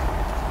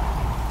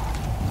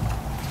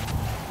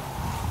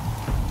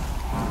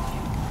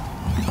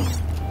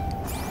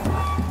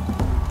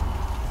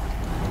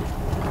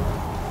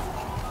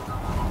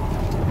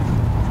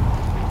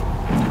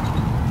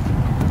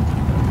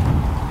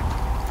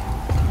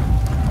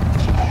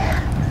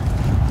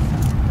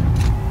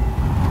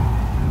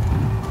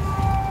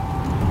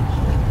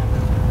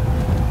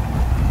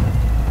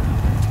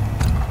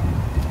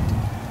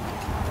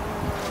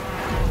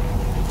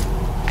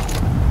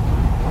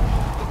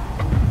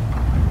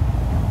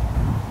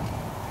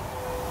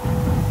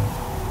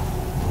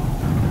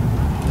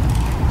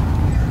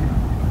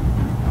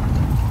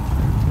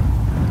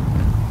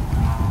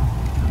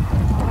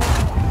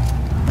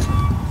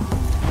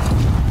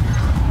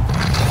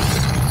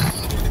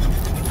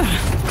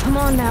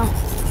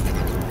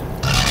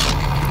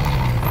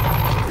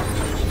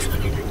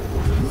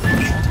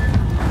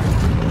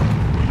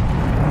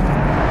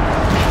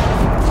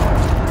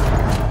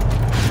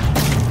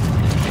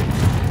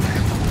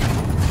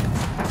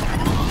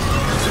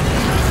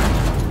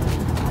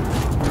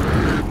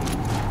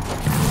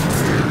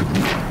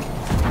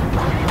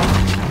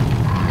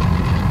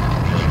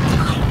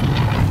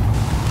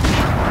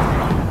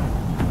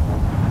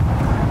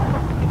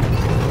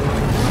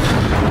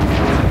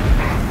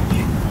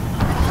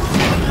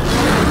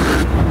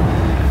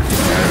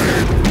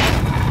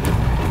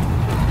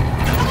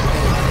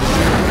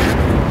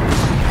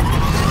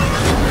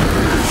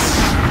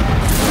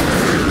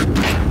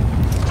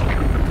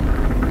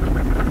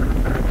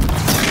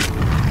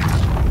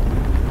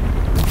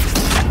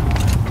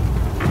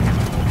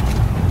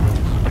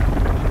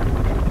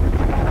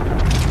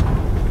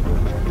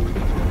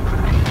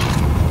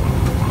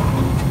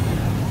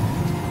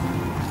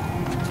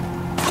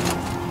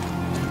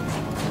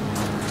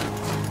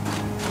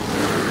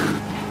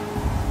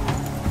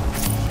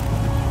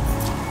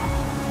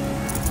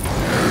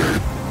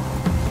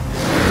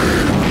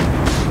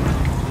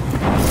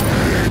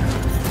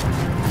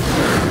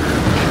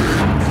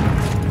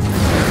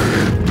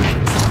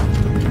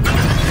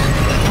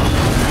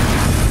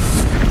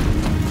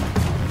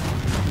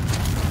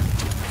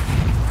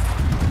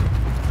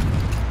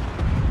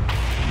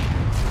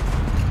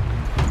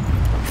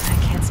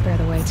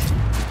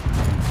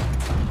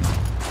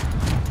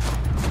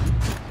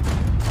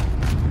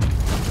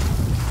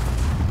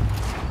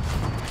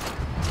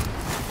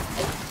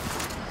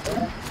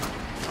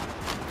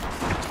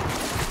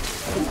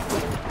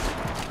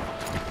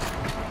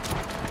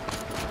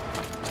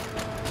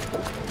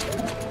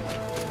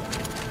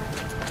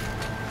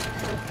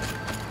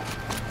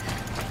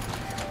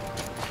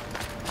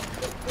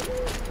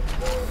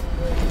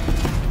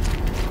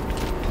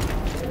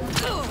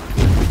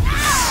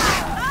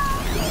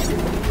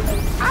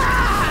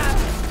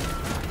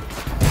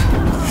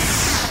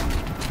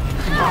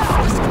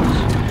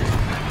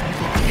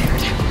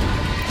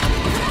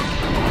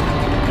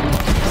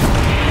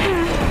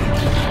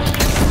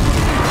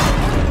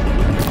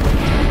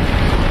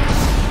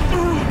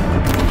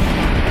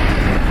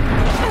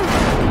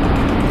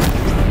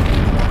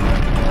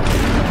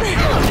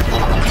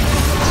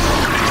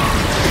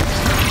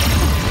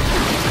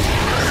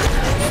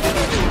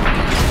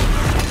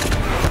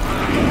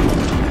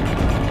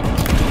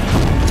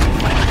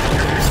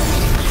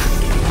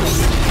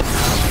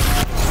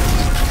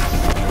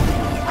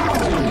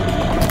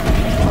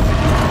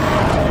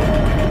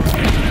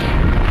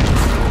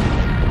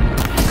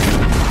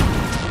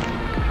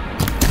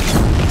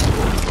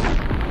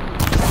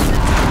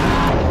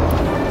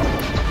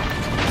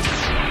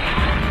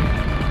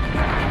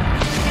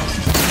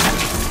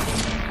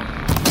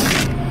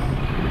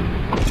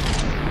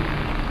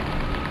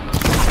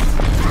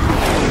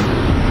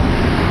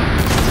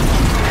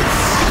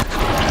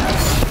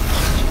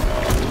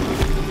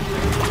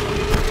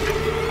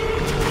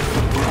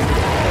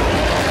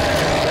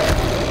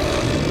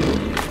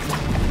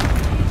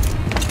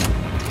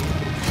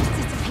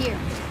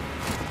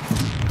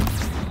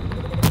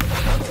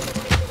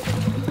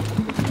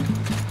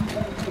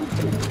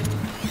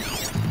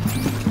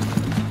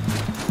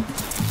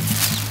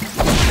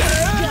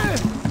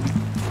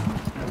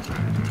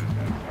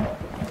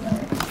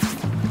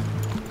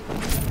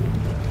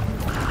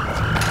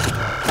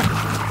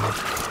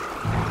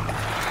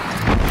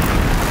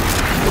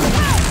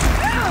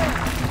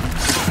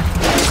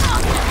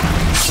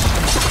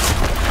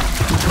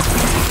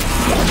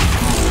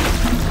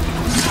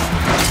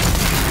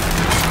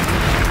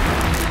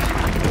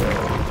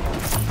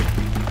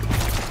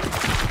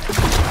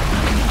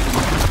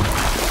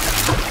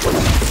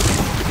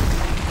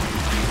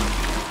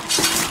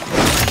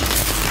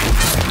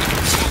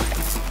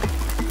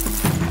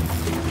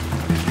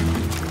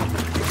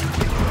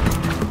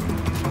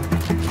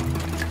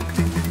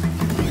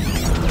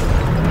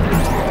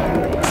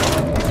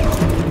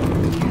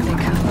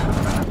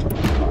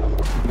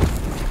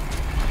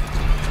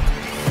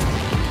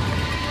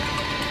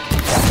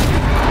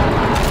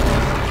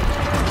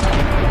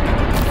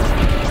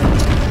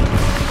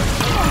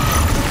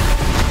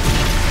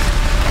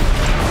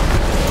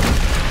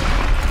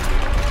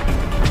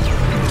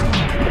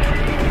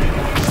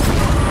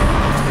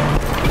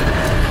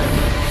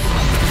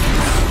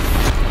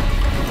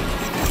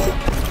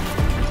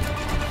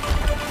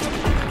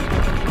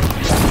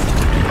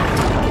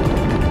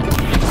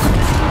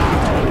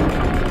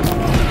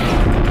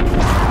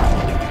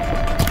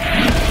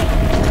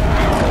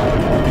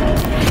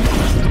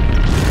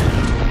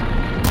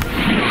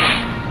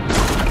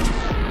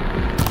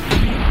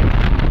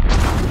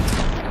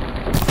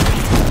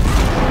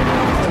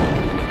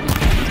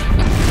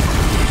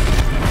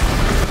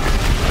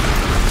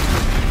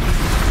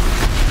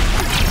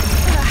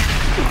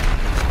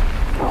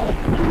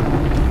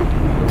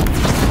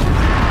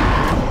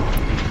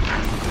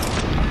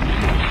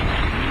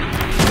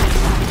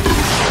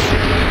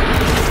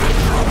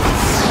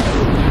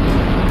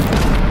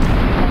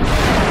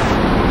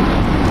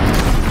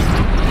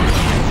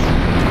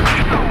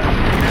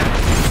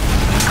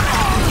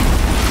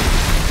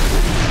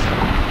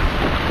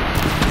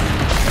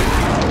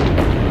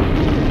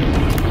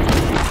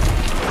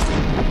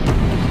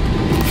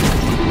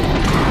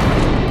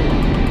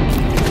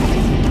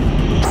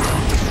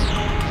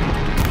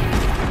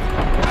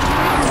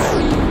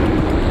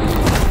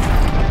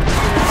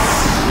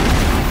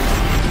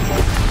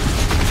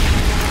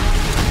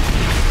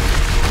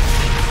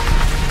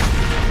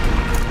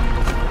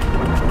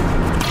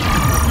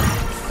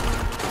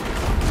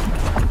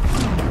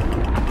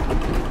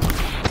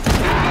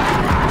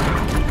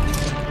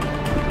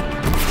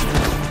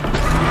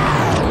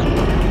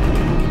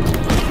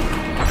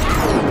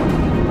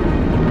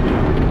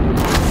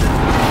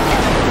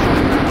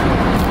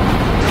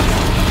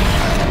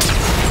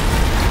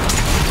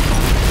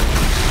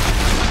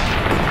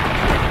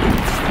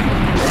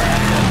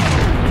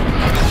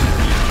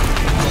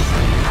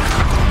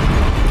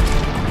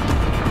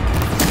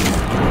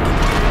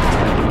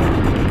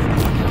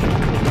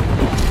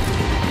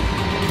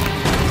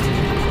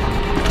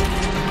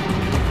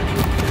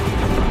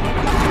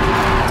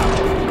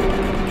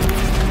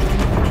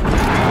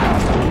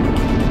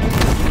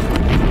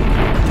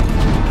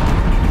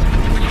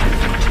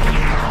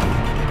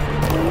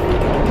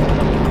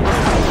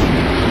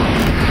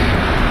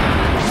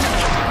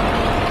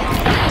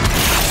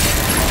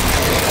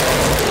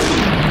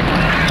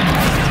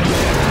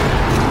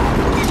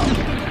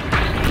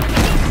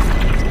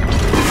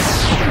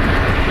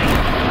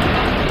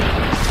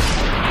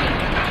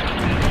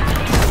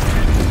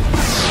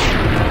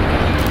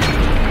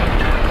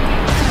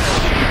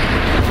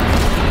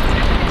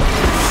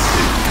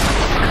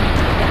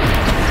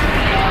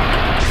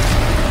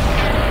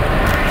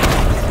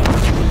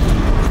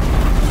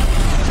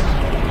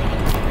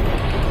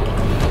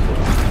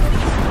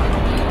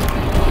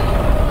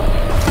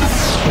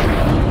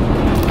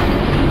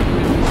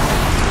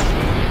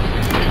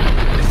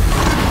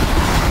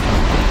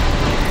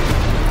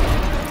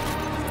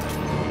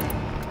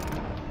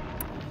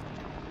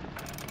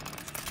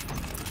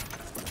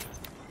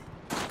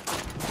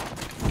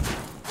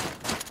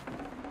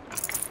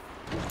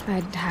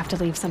 I'd have to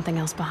leave something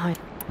else behind.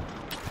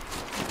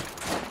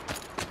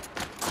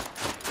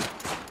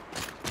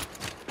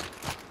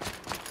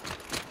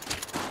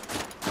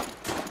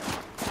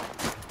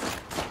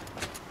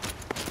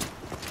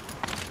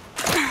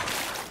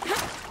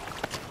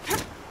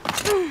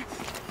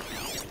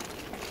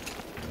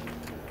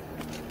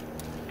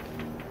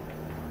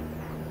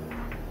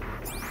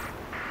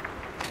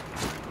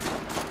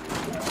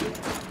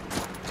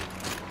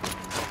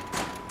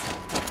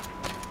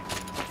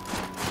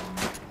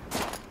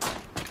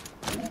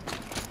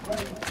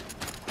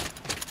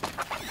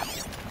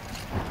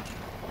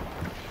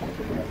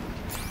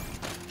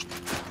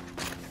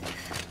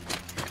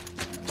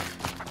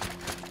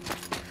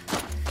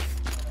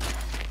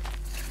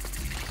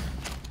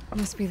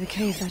 Must be the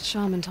cave that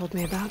shaman told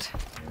me about.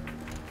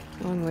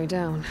 Long way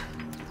down.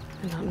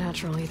 And not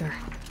natural either.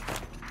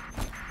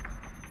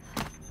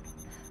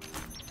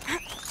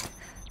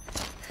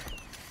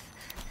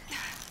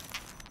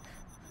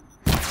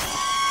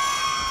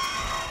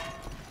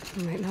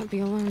 I might not be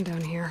alone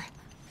down here.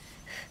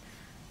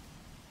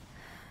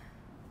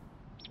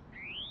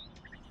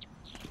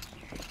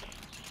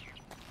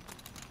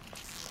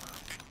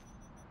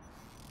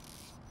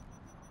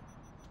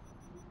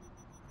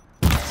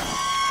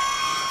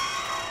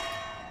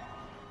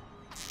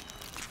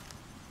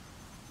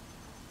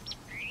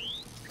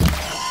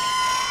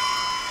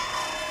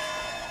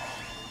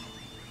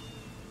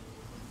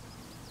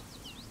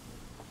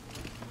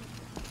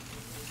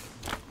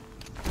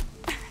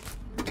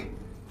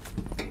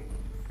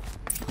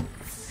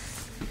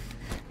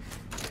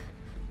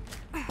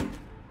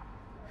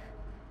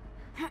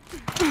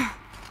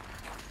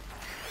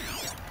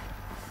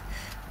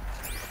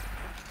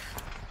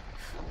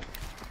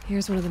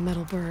 Here's one of the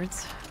metal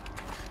birds.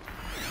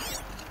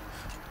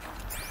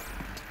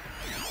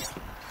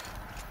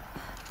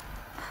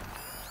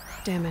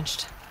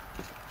 Damaged.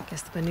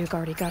 Guess the Banuk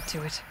already got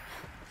to it.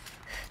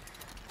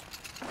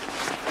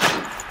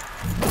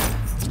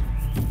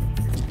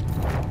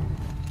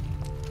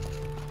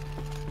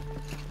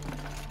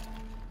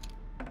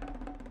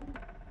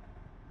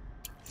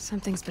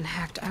 Something's been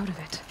hacked out of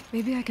it.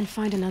 Maybe I can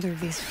find another of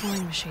these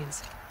flying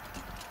machines.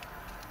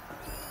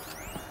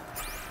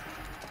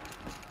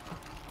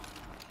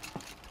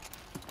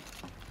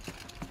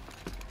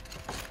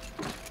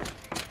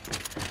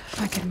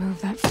 If I could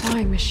move that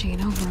flying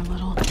machine over a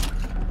little.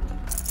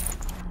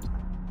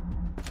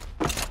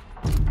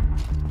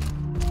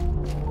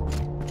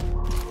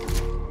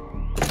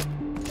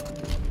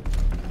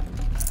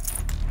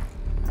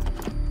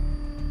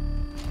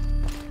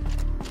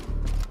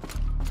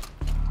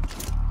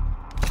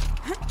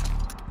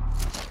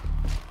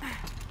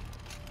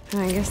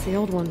 I guess the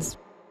old ones.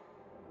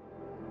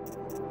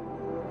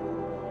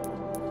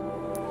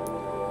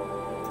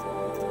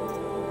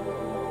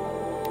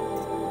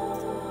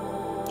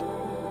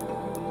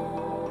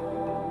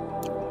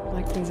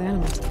 Like these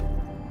animals.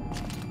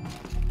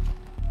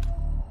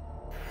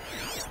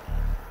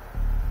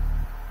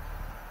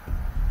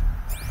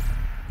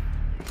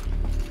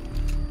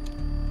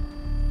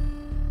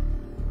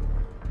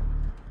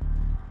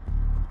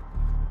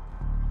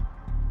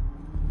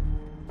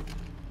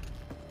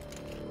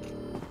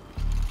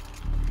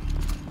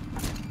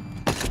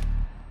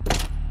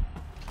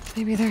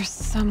 Maybe there's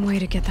some way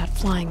to get that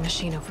flying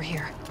machine over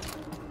here.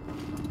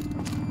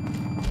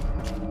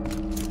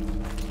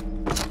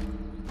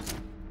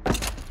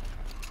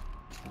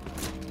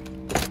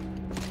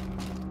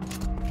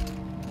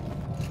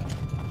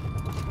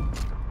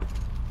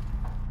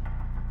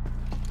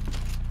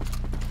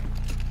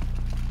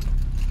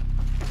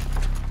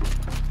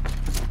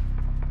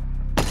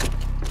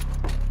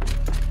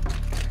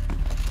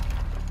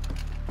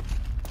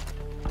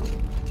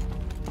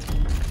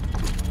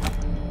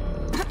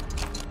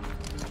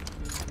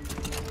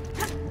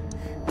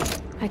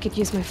 I could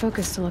use my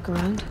focus to look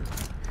around.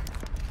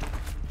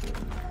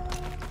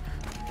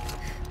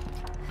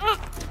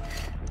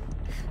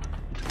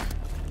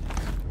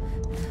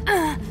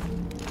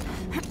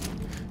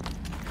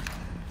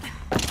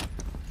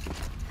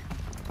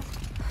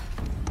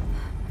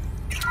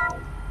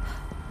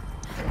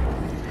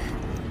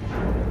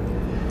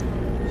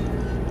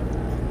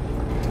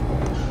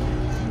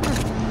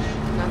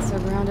 Not so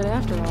grounded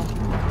after all.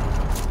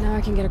 Now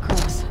I can get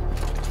across.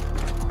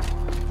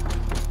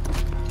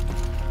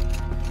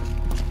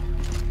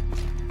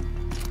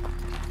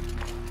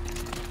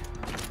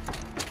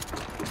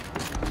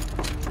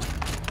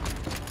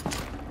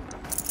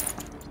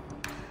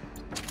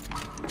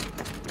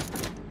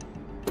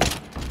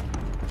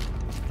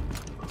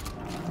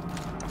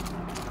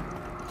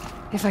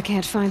 If I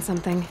can't find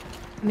something,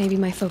 maybe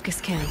my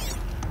focus can.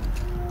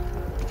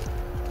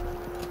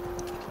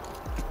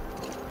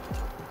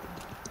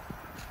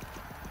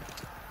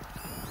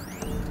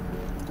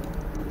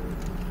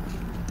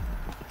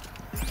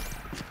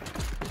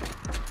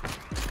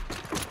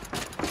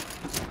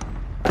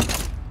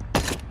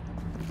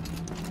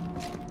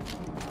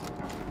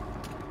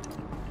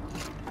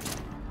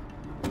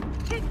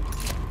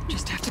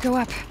 Just have to go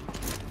up.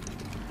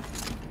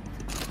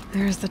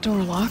 There's the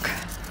door lock.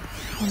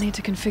 I'll need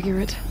to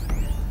configure it.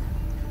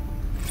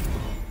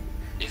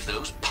 If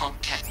those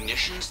punk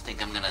technicians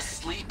think I'm gonna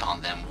sleep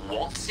on them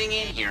waltzing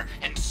in here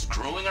and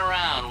screwing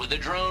around with the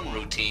drone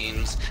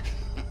routines,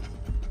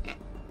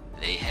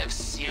 they have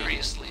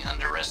seriously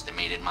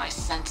underestimated my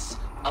sense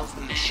of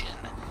mission.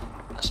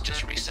 Let's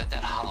just reset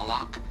that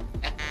hololock.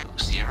 Echo,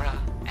 Sierra,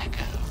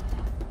 Echo.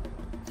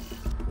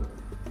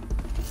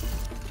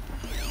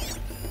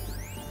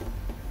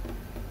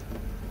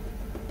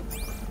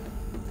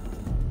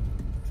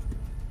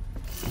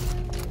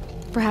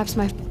 Perhaps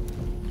my...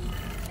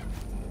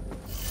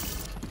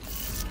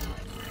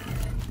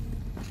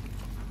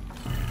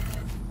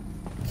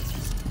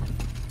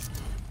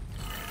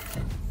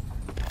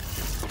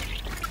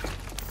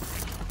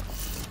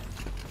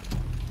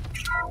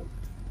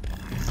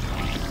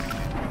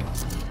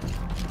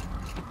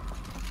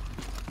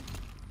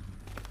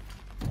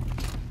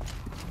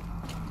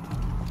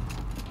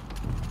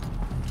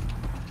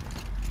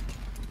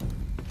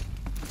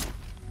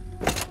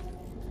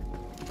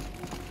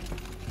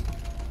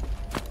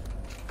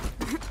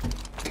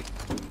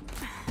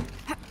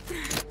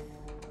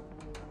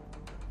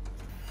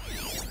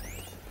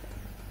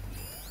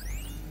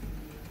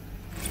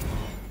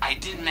 I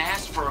didn't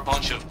ask for a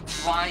bunch of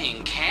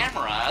flying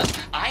cameras.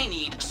 I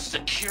need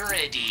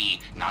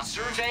security, not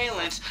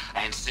surveillance.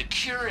 And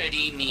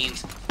security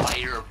means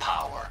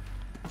firepower.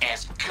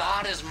 As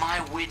God is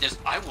my witness,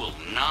 I will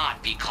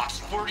not be caught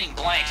squirting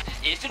blanks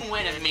if and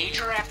when a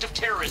major act of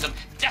terrorism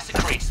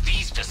desecrates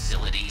these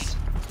facilities.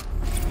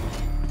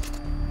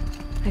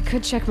 I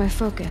could check my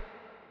focus.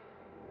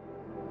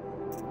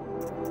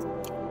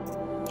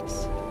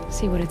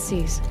 See what it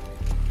sees.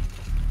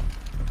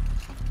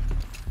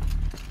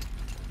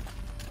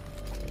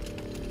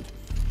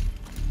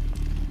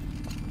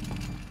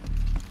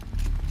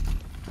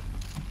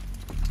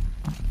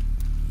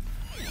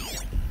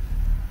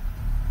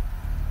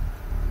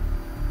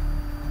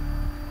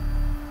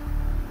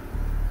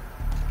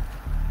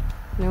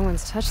 No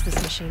one's touched this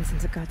machine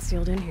since it got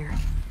sealed in here.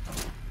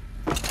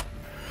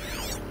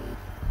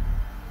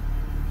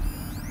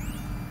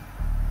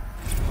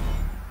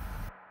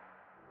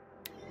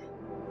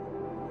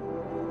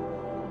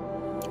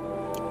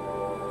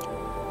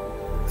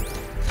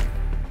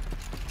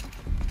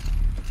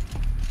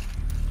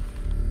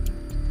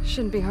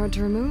 Shouldn't be hard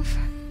to remove.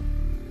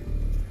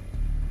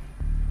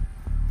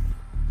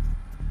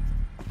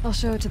 I'll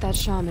show it to that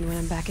shaman when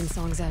I'm back in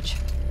Song's Edge.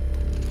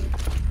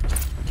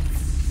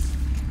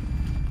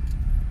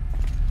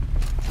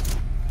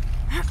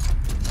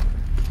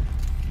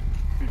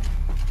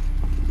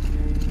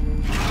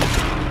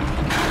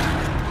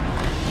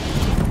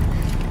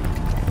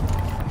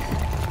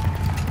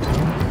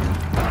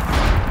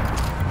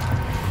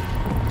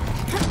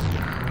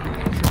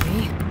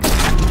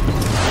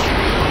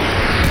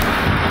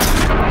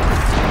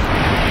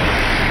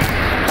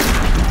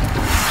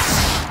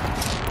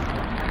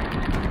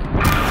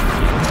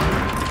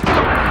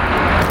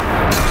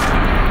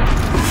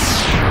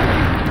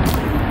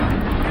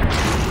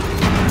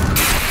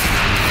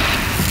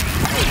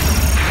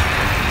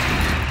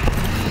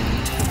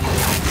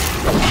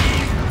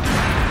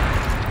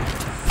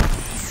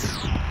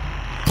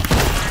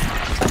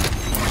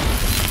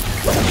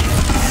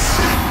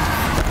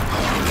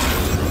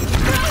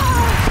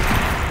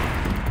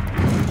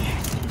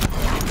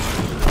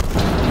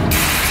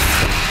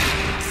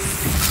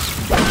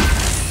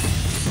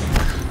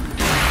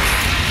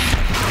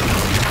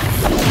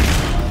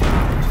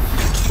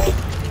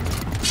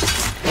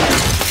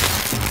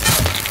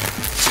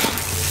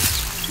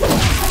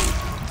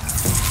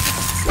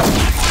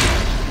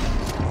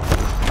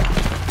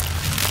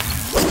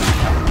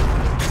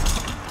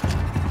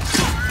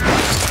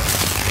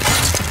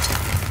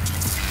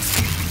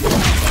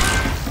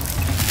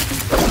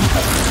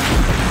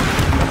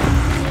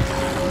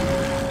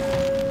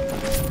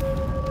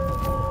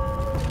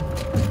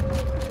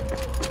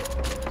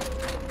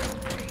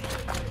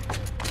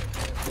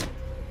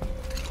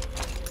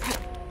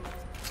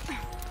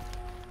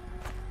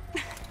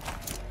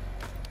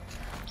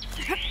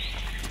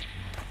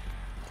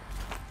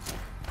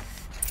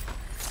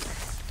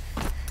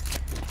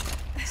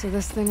 So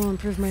this thing will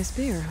improve my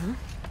spear, huh?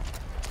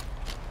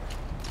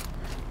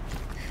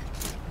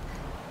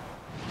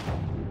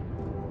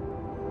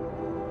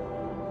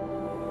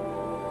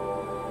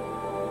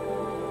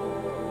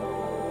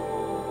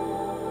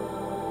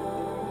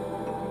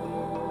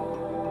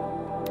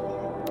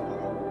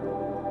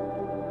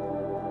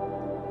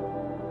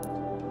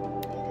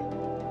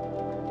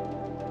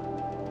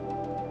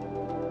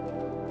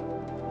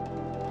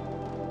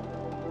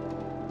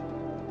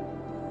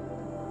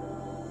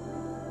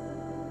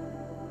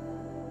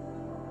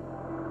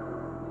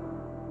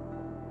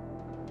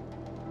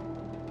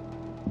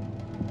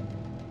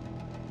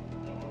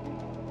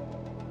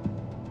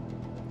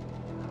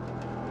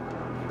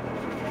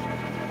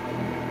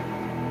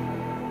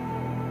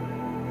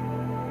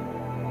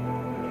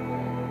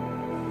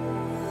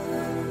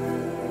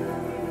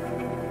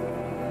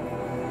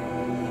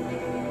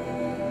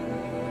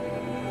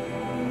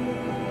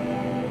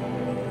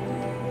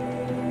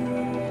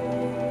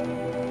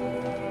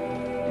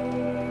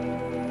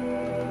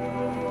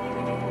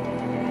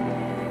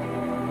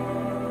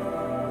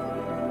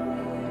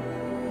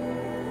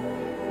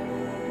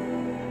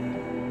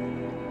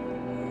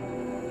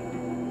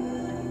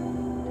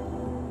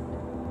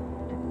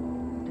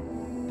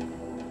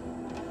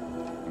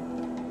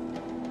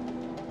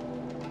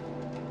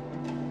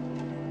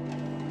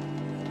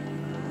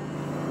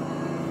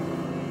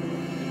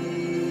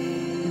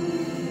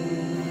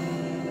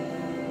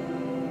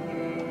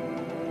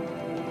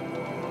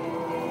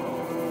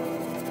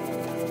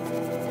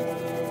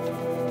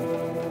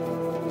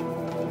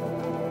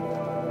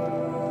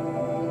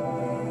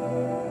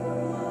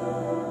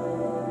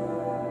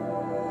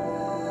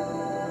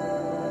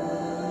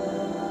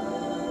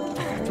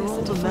 After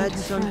all the Mad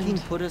Sun King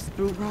put us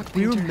through, Rock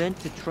we were painter. meant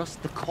to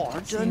trust the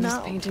Carja Seems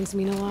now. paintings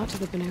mean a lot to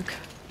the Banuk.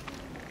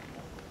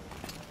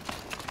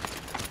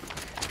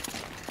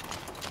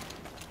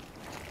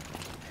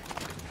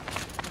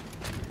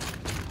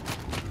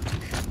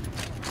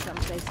 Some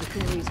say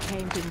Sakuri's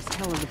paintings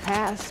tell of the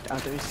past,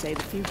 others say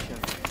the future.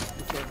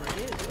 Whichever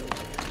it is.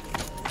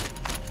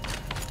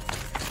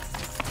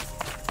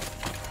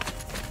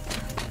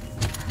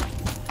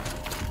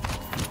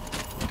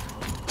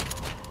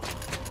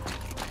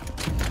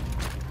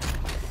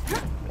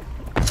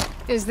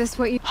 Is this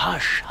what you...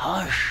 Hush,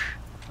 hush.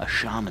 A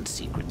shaman's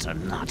secrets are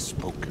not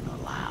spoken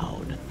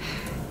aloud.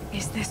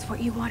 Is this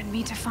what you wanted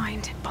me to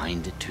find?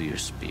 Bind it to your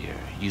spear.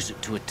 Use it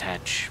to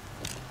attach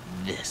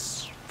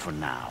this for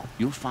now.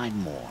 You'll find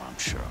more, I'm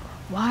sure.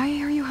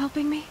 Why are you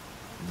helping me?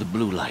 The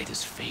blue light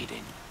is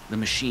fading. The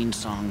machine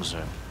songs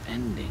are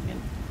ending,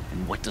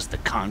 and what does the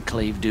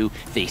Conclave do?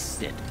 They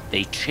sit,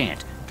 they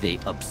chant, they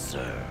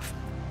observe.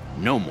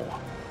 No more.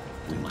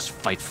 We must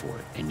fight for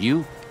it. And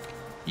you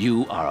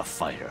are a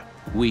fighter.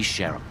 We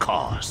share a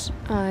cause.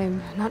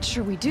 I'm not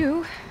sure we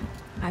do.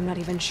 I'm not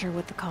even sure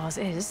what the cause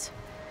is.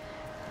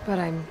 But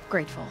I'm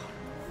grateful.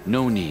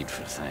 No need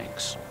for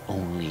thanks,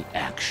 only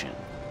action.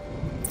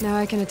 Now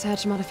I can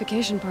attach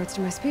modification parts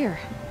to my spear.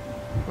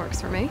 Works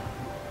for me.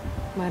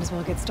 Might as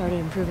well get started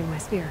improving my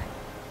spear.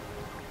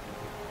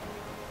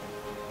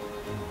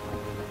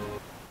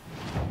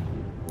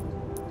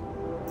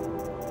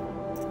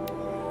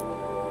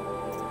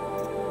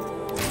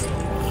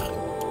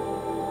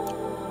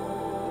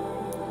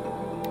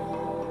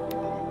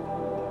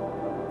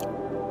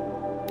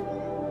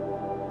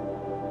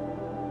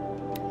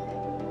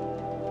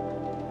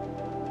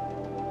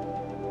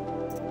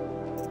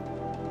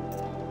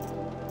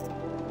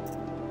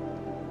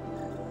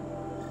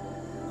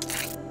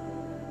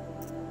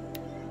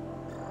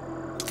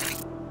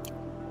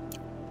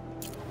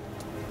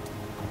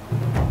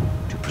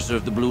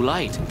 Preserve the blue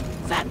light.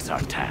 That's our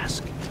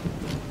task.